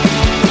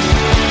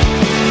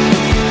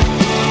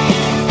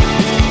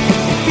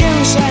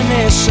 Piensa en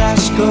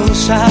esas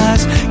cosas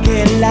que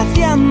la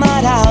hacían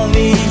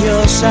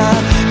maravillosa,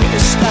 que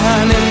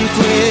están en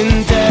tu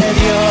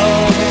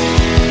interior.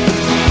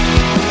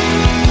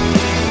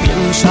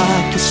 Piensa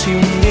que si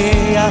un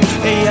día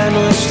ella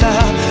no está,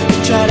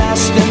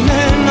 echarás de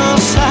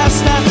menos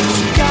hasta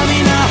su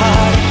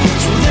caminar,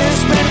 su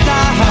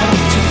despertar,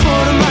 su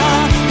forma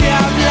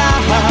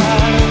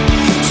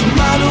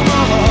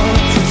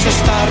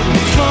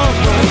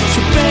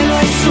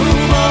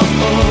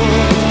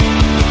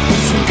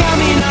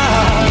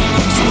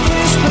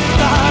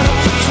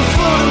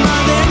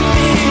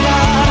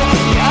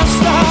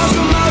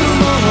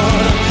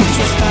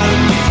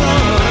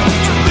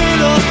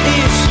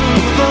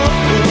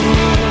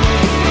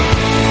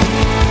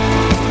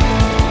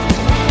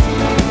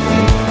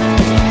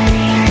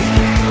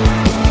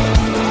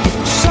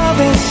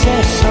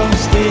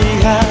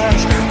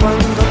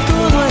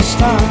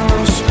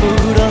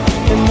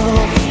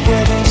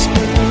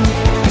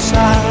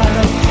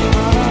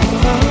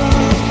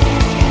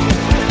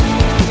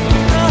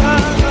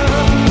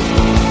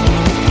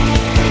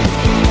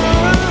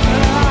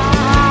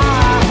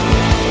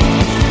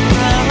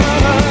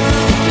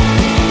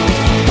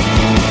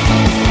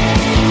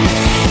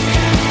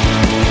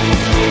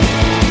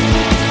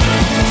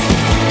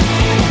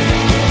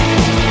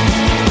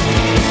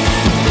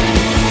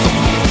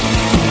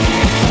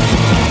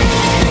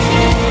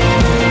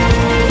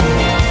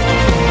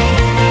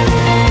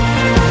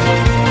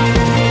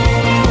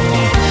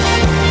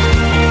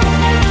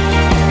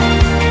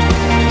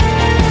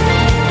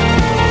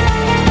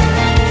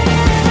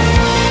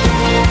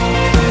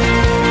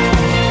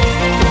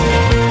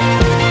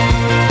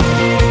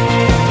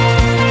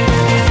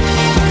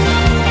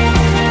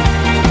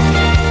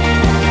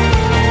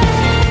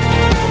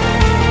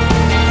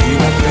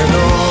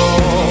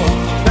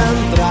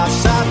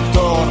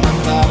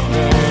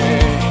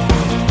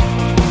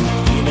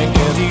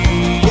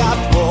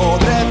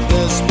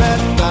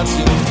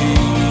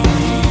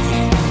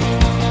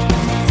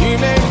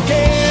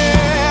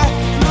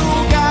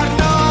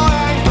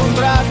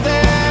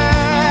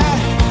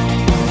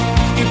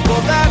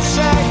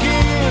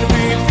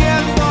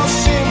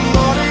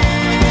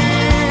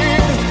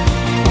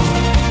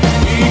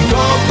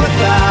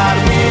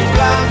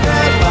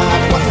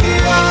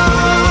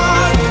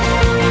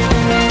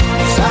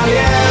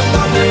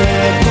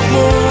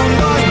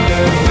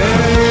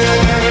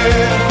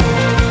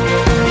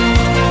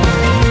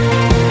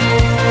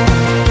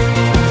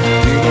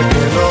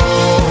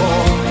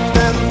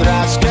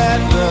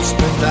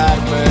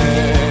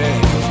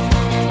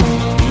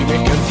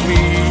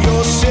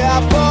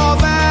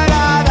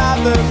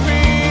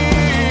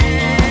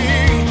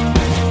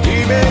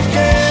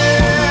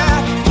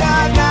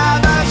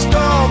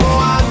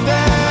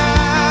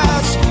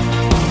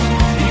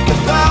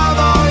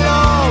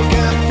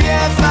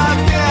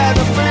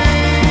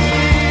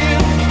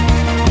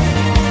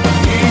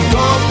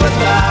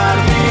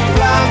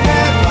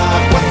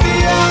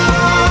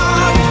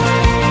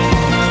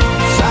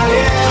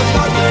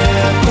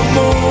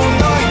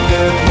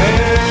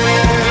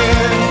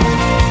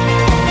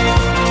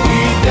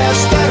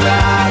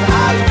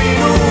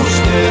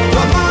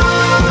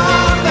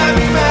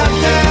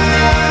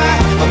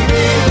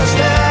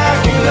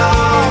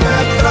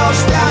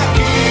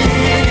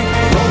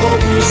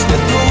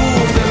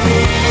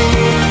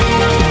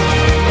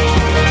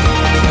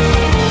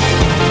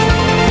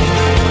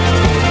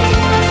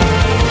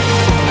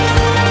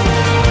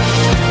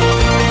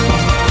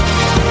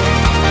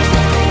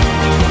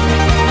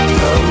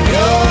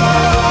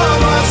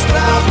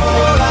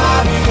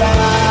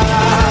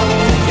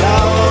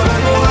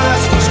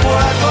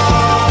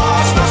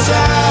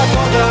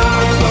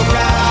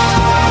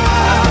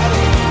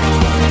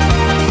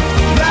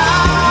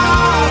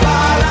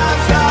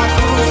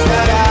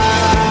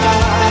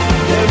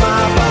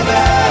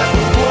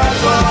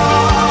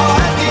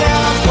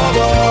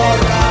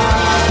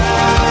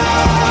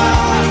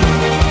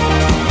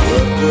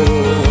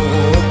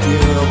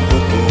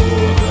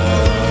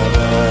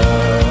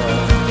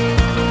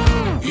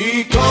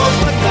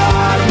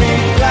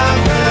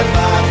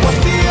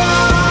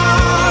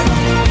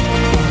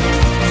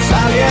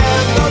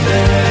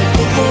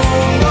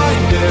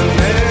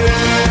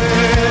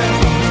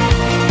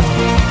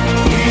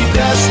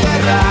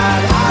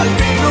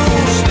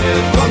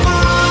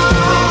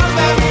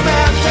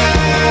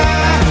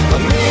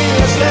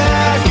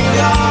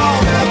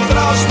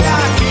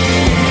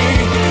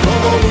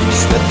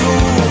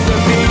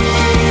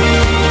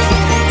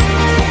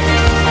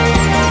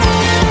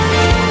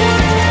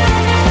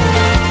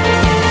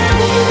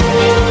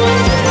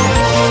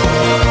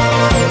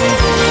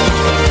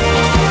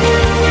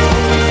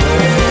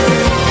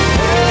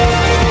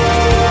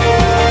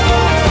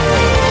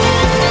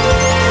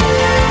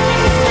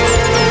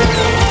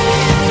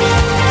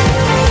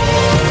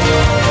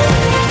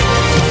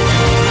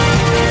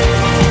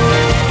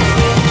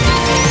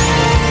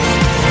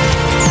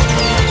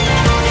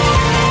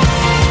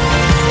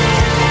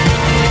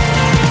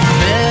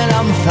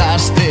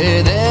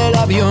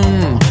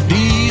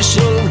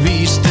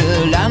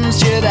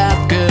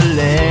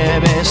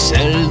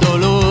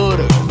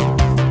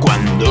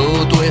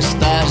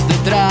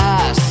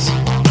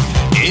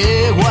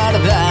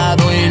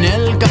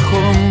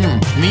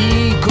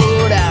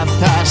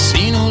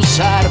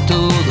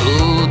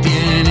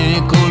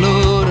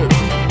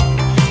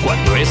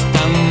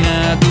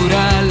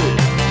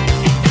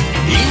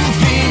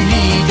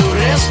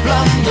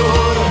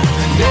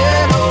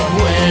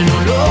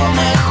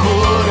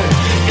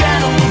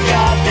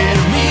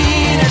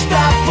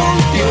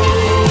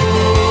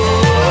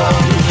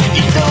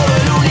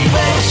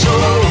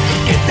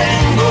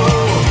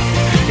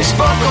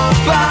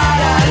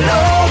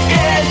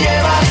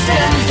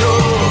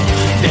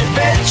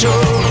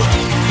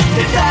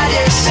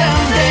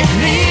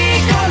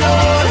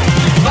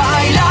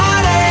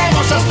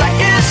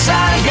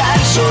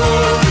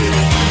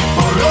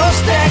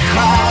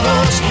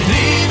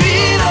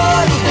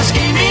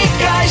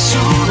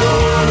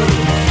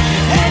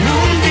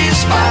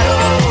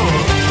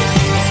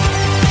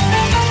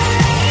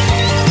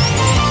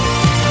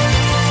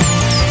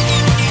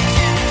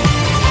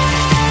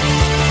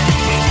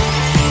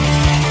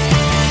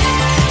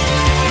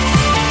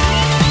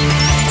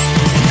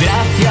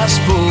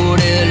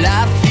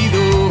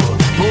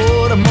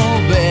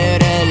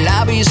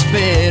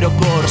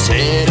por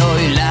ser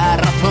hoy la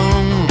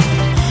razón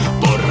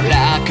por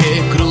la que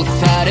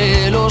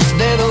cruzaré los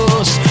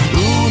dedos.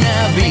 Una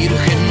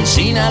virgen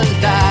sin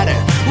altar,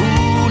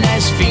 una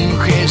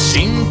esfinge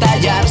sin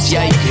tallar. Si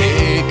hay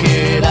que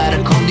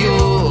quedar con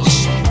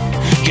Dios,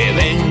 que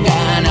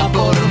vengan a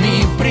por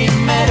mí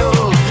primero.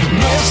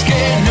 No es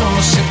que no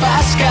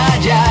sepas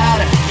callar,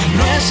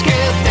 no es que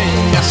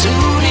tengas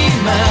un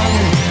imán,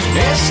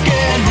 es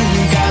que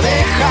nunca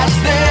dejas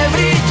de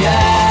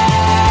brillar.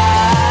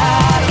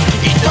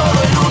 Y todo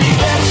el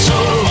universo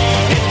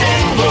que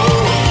tengo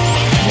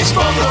es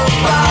poco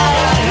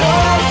para lo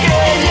que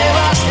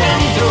llevas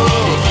dentro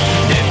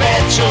de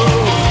pecho.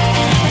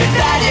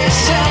 Detalles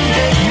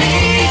de mi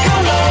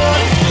color,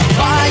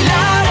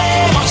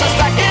 bailaremos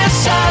hasta que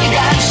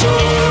salga el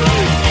sol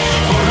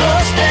por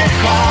los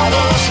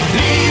tejados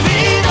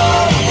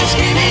lívidos de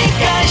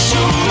química y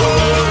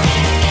sudor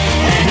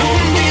en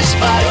un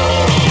disparo.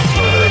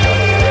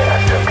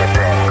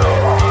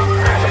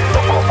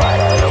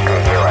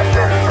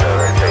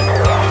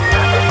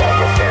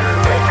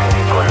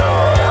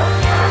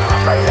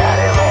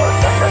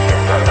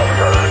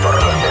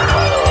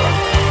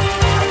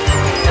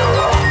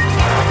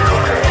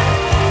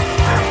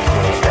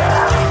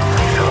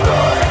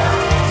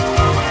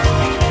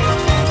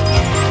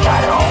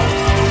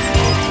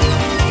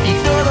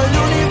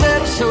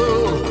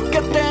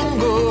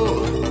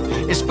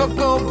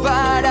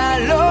 Para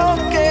lo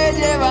que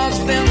llevas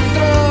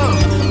dentro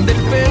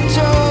del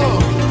pecho,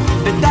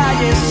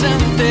 detalles en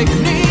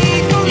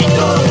técnico. Y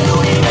todo el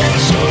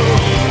universo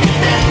que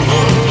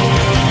tengo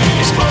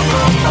es poco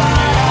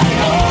para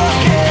lo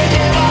que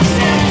llevas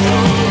dentro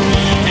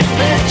del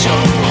pecho,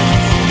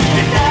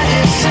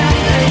 detalles en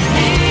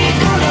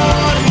técnico.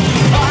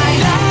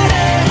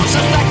 Bailaremos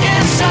hasta que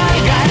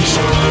salga el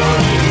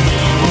sol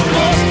por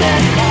los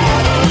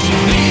tejados,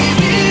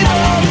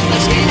 viviremos la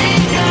esquina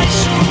y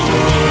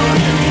sudor.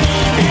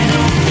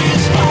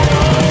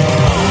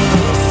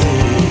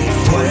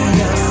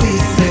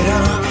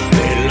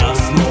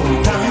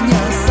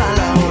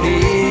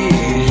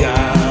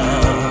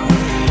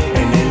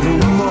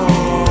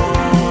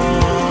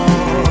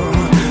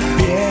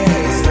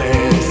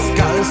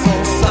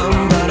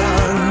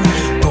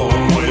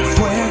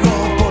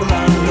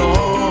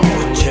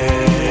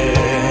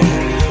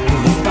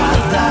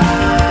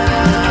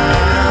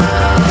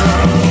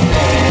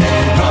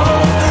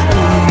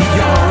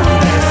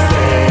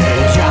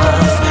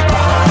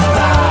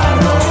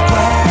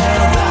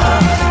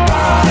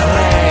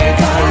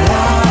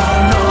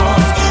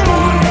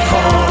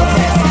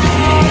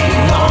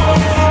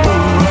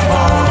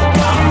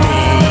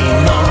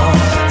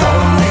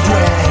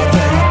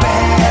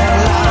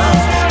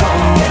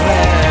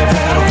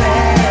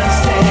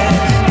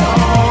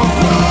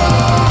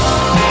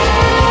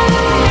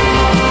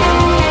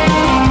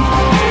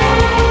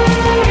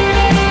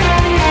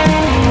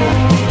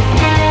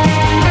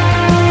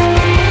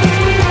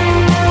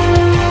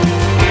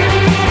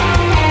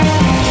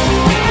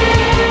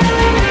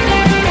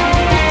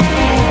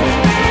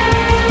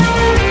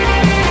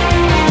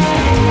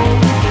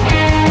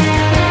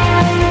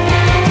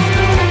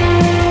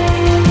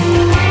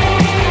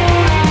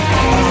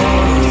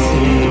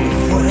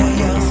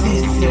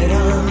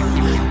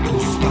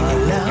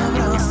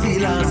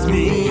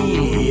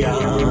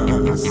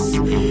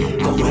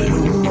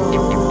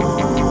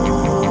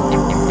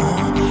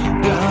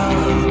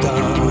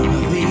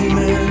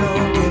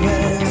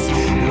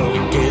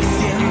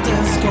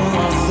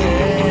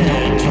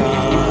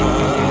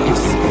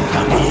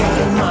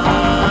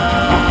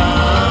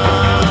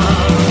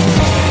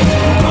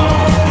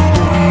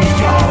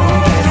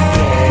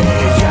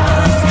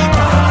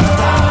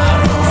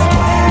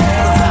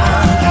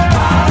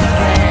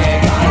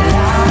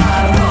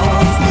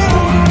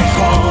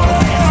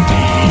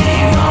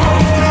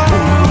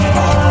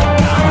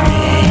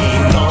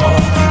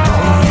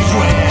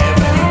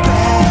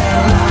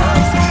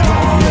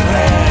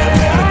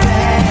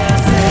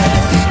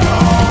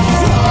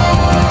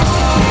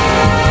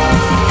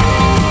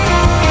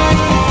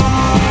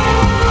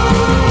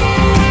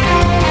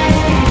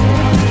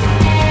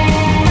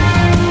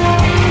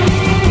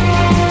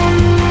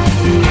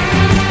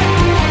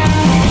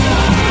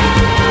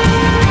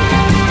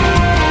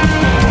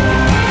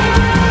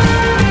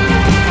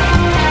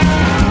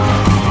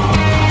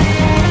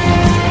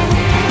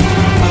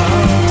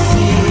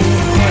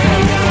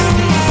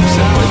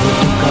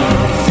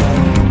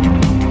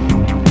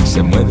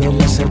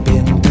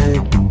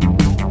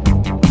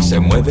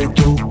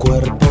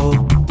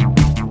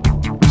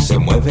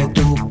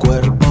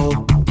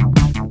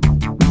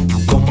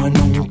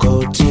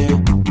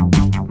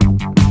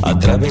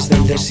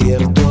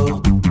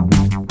 desierto,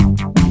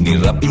 ni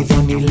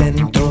rápido ni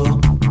lento,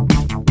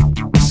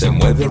 se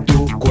mueve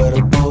tu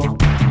cuerpo.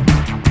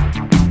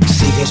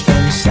 Sigues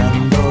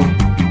pensando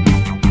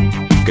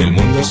que el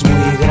mundo es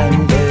muy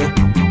grande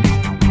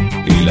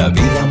y la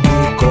vida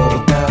muy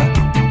corta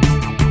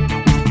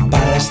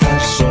para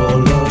estar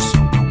solos.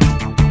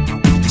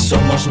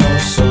 Somos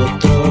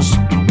nosotros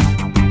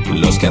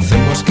los que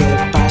hacemos que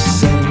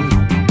pasen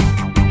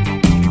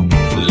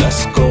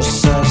las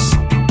cosas.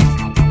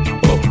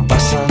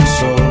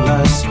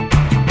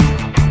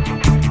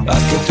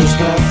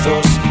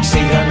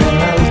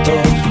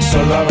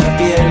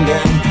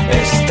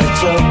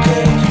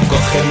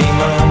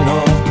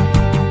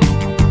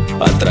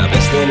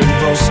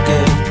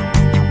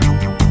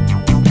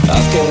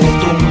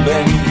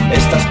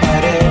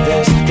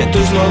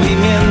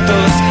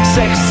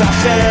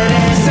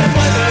 pasajeros. Se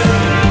mueve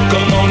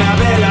como una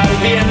vela al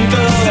viento.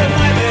 Se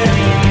mueve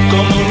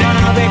como un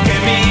ave que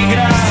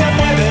migra. Se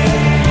mueve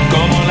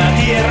como la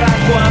tierra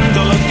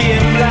cuando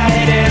tiembla.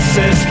 Eres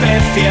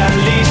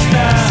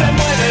especialista. Se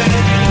mueve,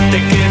 te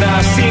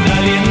quedas sin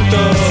aliento.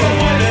 Se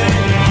mueve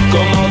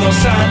como dos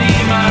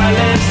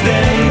animales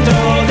dentro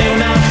de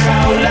una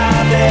jaula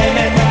de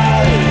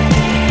metal.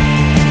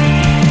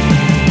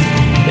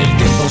 El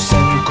tiempo se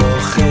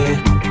encoge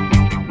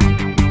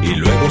y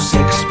luego se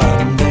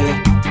expande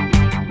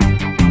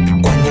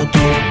cuando tú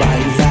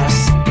bailas.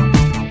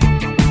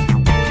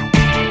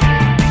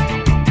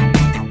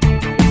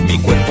 Mi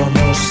cuerpo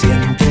no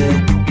siente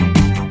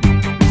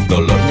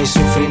dolor ni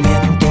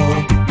sufrimiento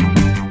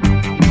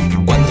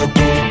cuando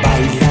tú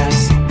bailas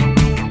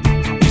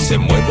y se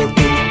mueve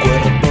tu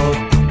cuerpo.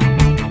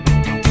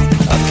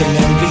 Haz que me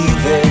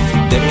olvide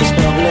de mis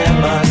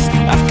problemas,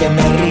 haz que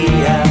me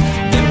ría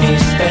de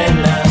mis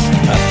penas,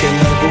 haz que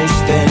me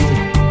gusten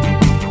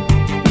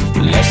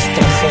las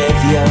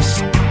tragedias.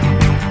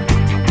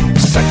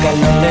 Saca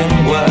la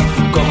lengua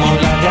como un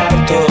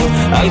lagarto,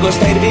 algo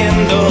está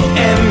hirviendo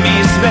en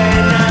mis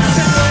venas.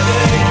 Se mueve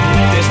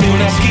desde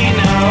una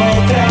esquina a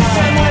otra.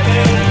 Se mueve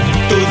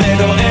tu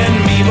dedo en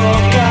mi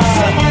boca.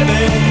 Se mueve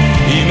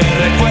y me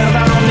recuerda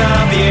a una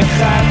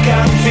vieja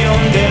canción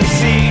del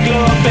siglo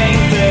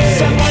XX.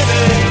 Se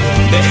mueve,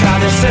 deja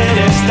de ser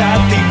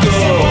estático.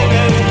 Se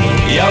mueve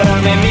y ahora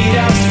me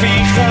miras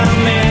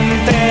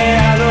fijamente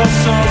a los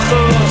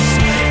ojos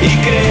y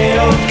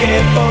creo que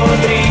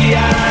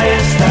podría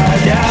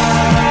estallar.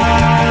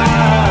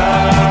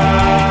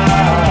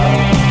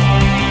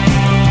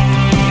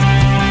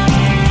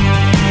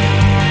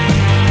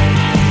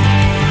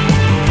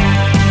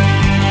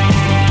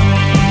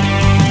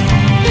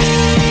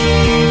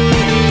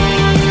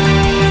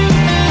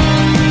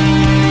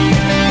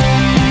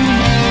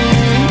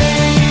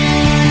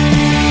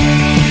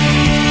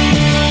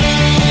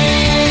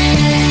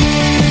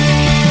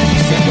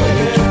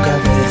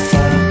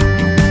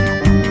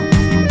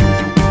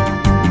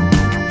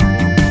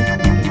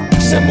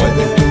 Se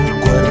mueve tu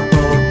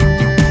cuerpo,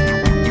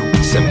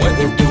 se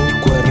mueve tu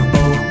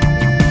cuerpo,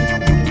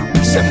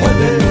 se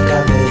mueve mi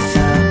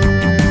cabeza,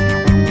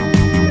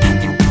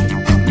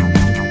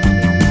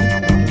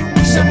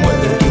 se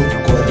mueve tu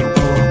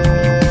cuerpo.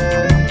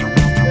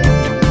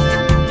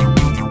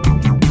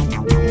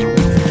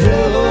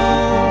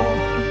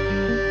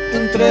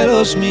 Entre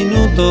los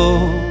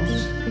minutos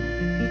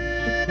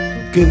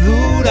que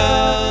dura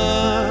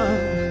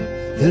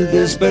el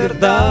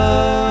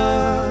despertar,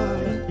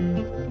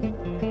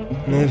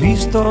 me he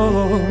visto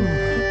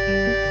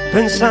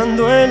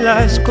pensando en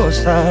las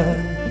cosas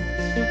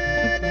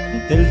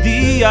del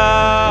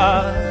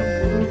día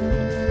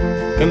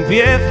que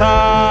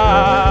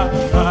empieza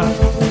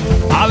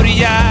a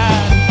brillar.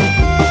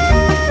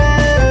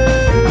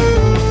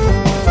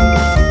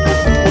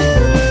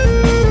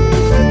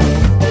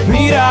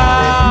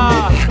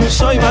 Mira,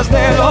 soy más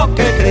de lo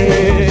que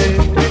crees.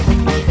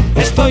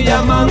 Estoy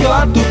llamando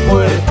a tu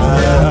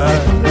puerta,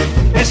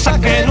 esa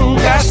que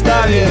nunca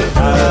está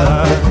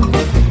abierta,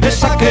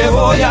 esa que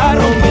voy a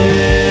romper.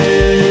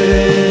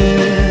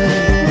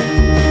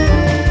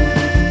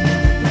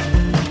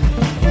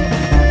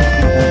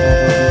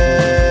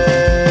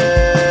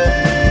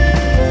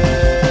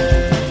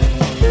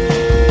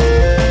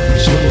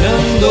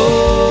 Soñando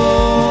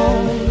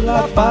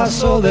la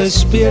paso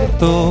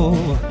despierto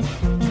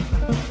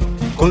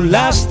con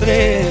las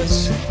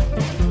 3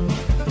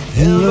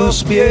 en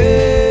los pies.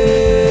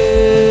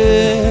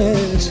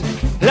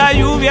 La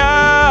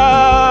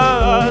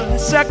lluvia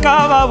se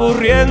acaba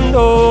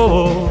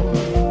aburriendo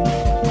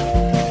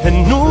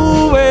en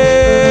nubes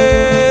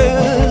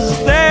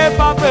de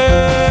papel.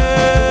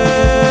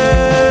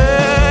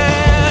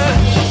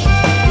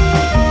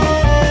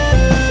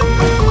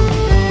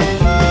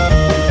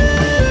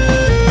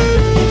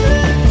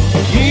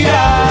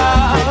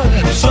 Mira,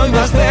 soy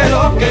más de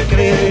lo que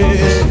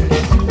crees.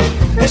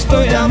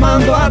 Estoy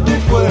llamando a tu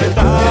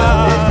puerta,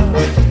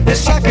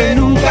 esa que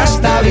nunca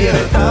está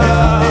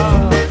abierta,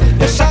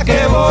 esa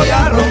que voy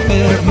a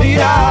romper.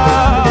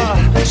 Mira,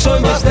 soy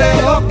más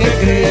de lo que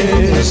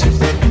crees.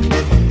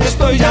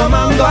 Estoy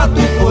llamando a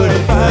tu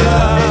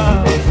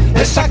puerta,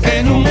 esa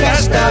que nunca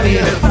está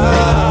abierta,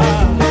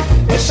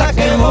 esa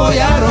que voy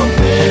a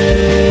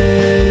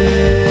romper.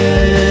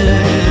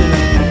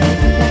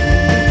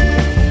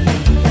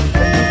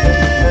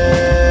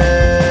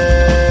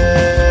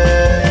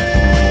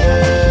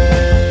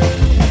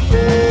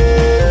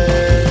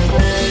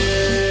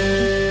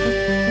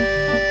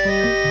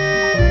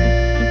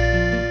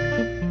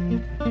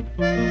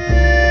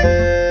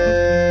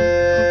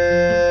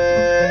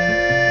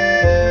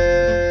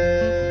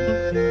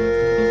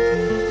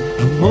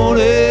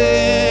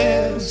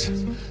 Amores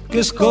que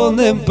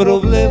esconden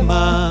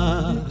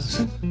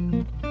problemas,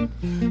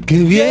 que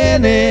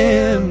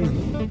vienen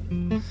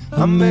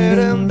a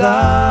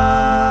merendar.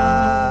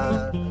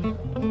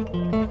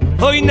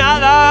 Hoy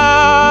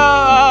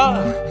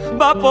nada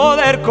va a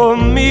poder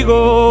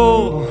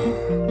conmigo.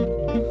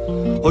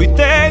 Hoy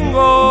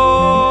tengo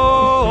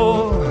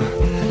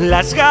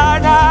las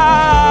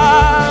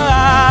ganas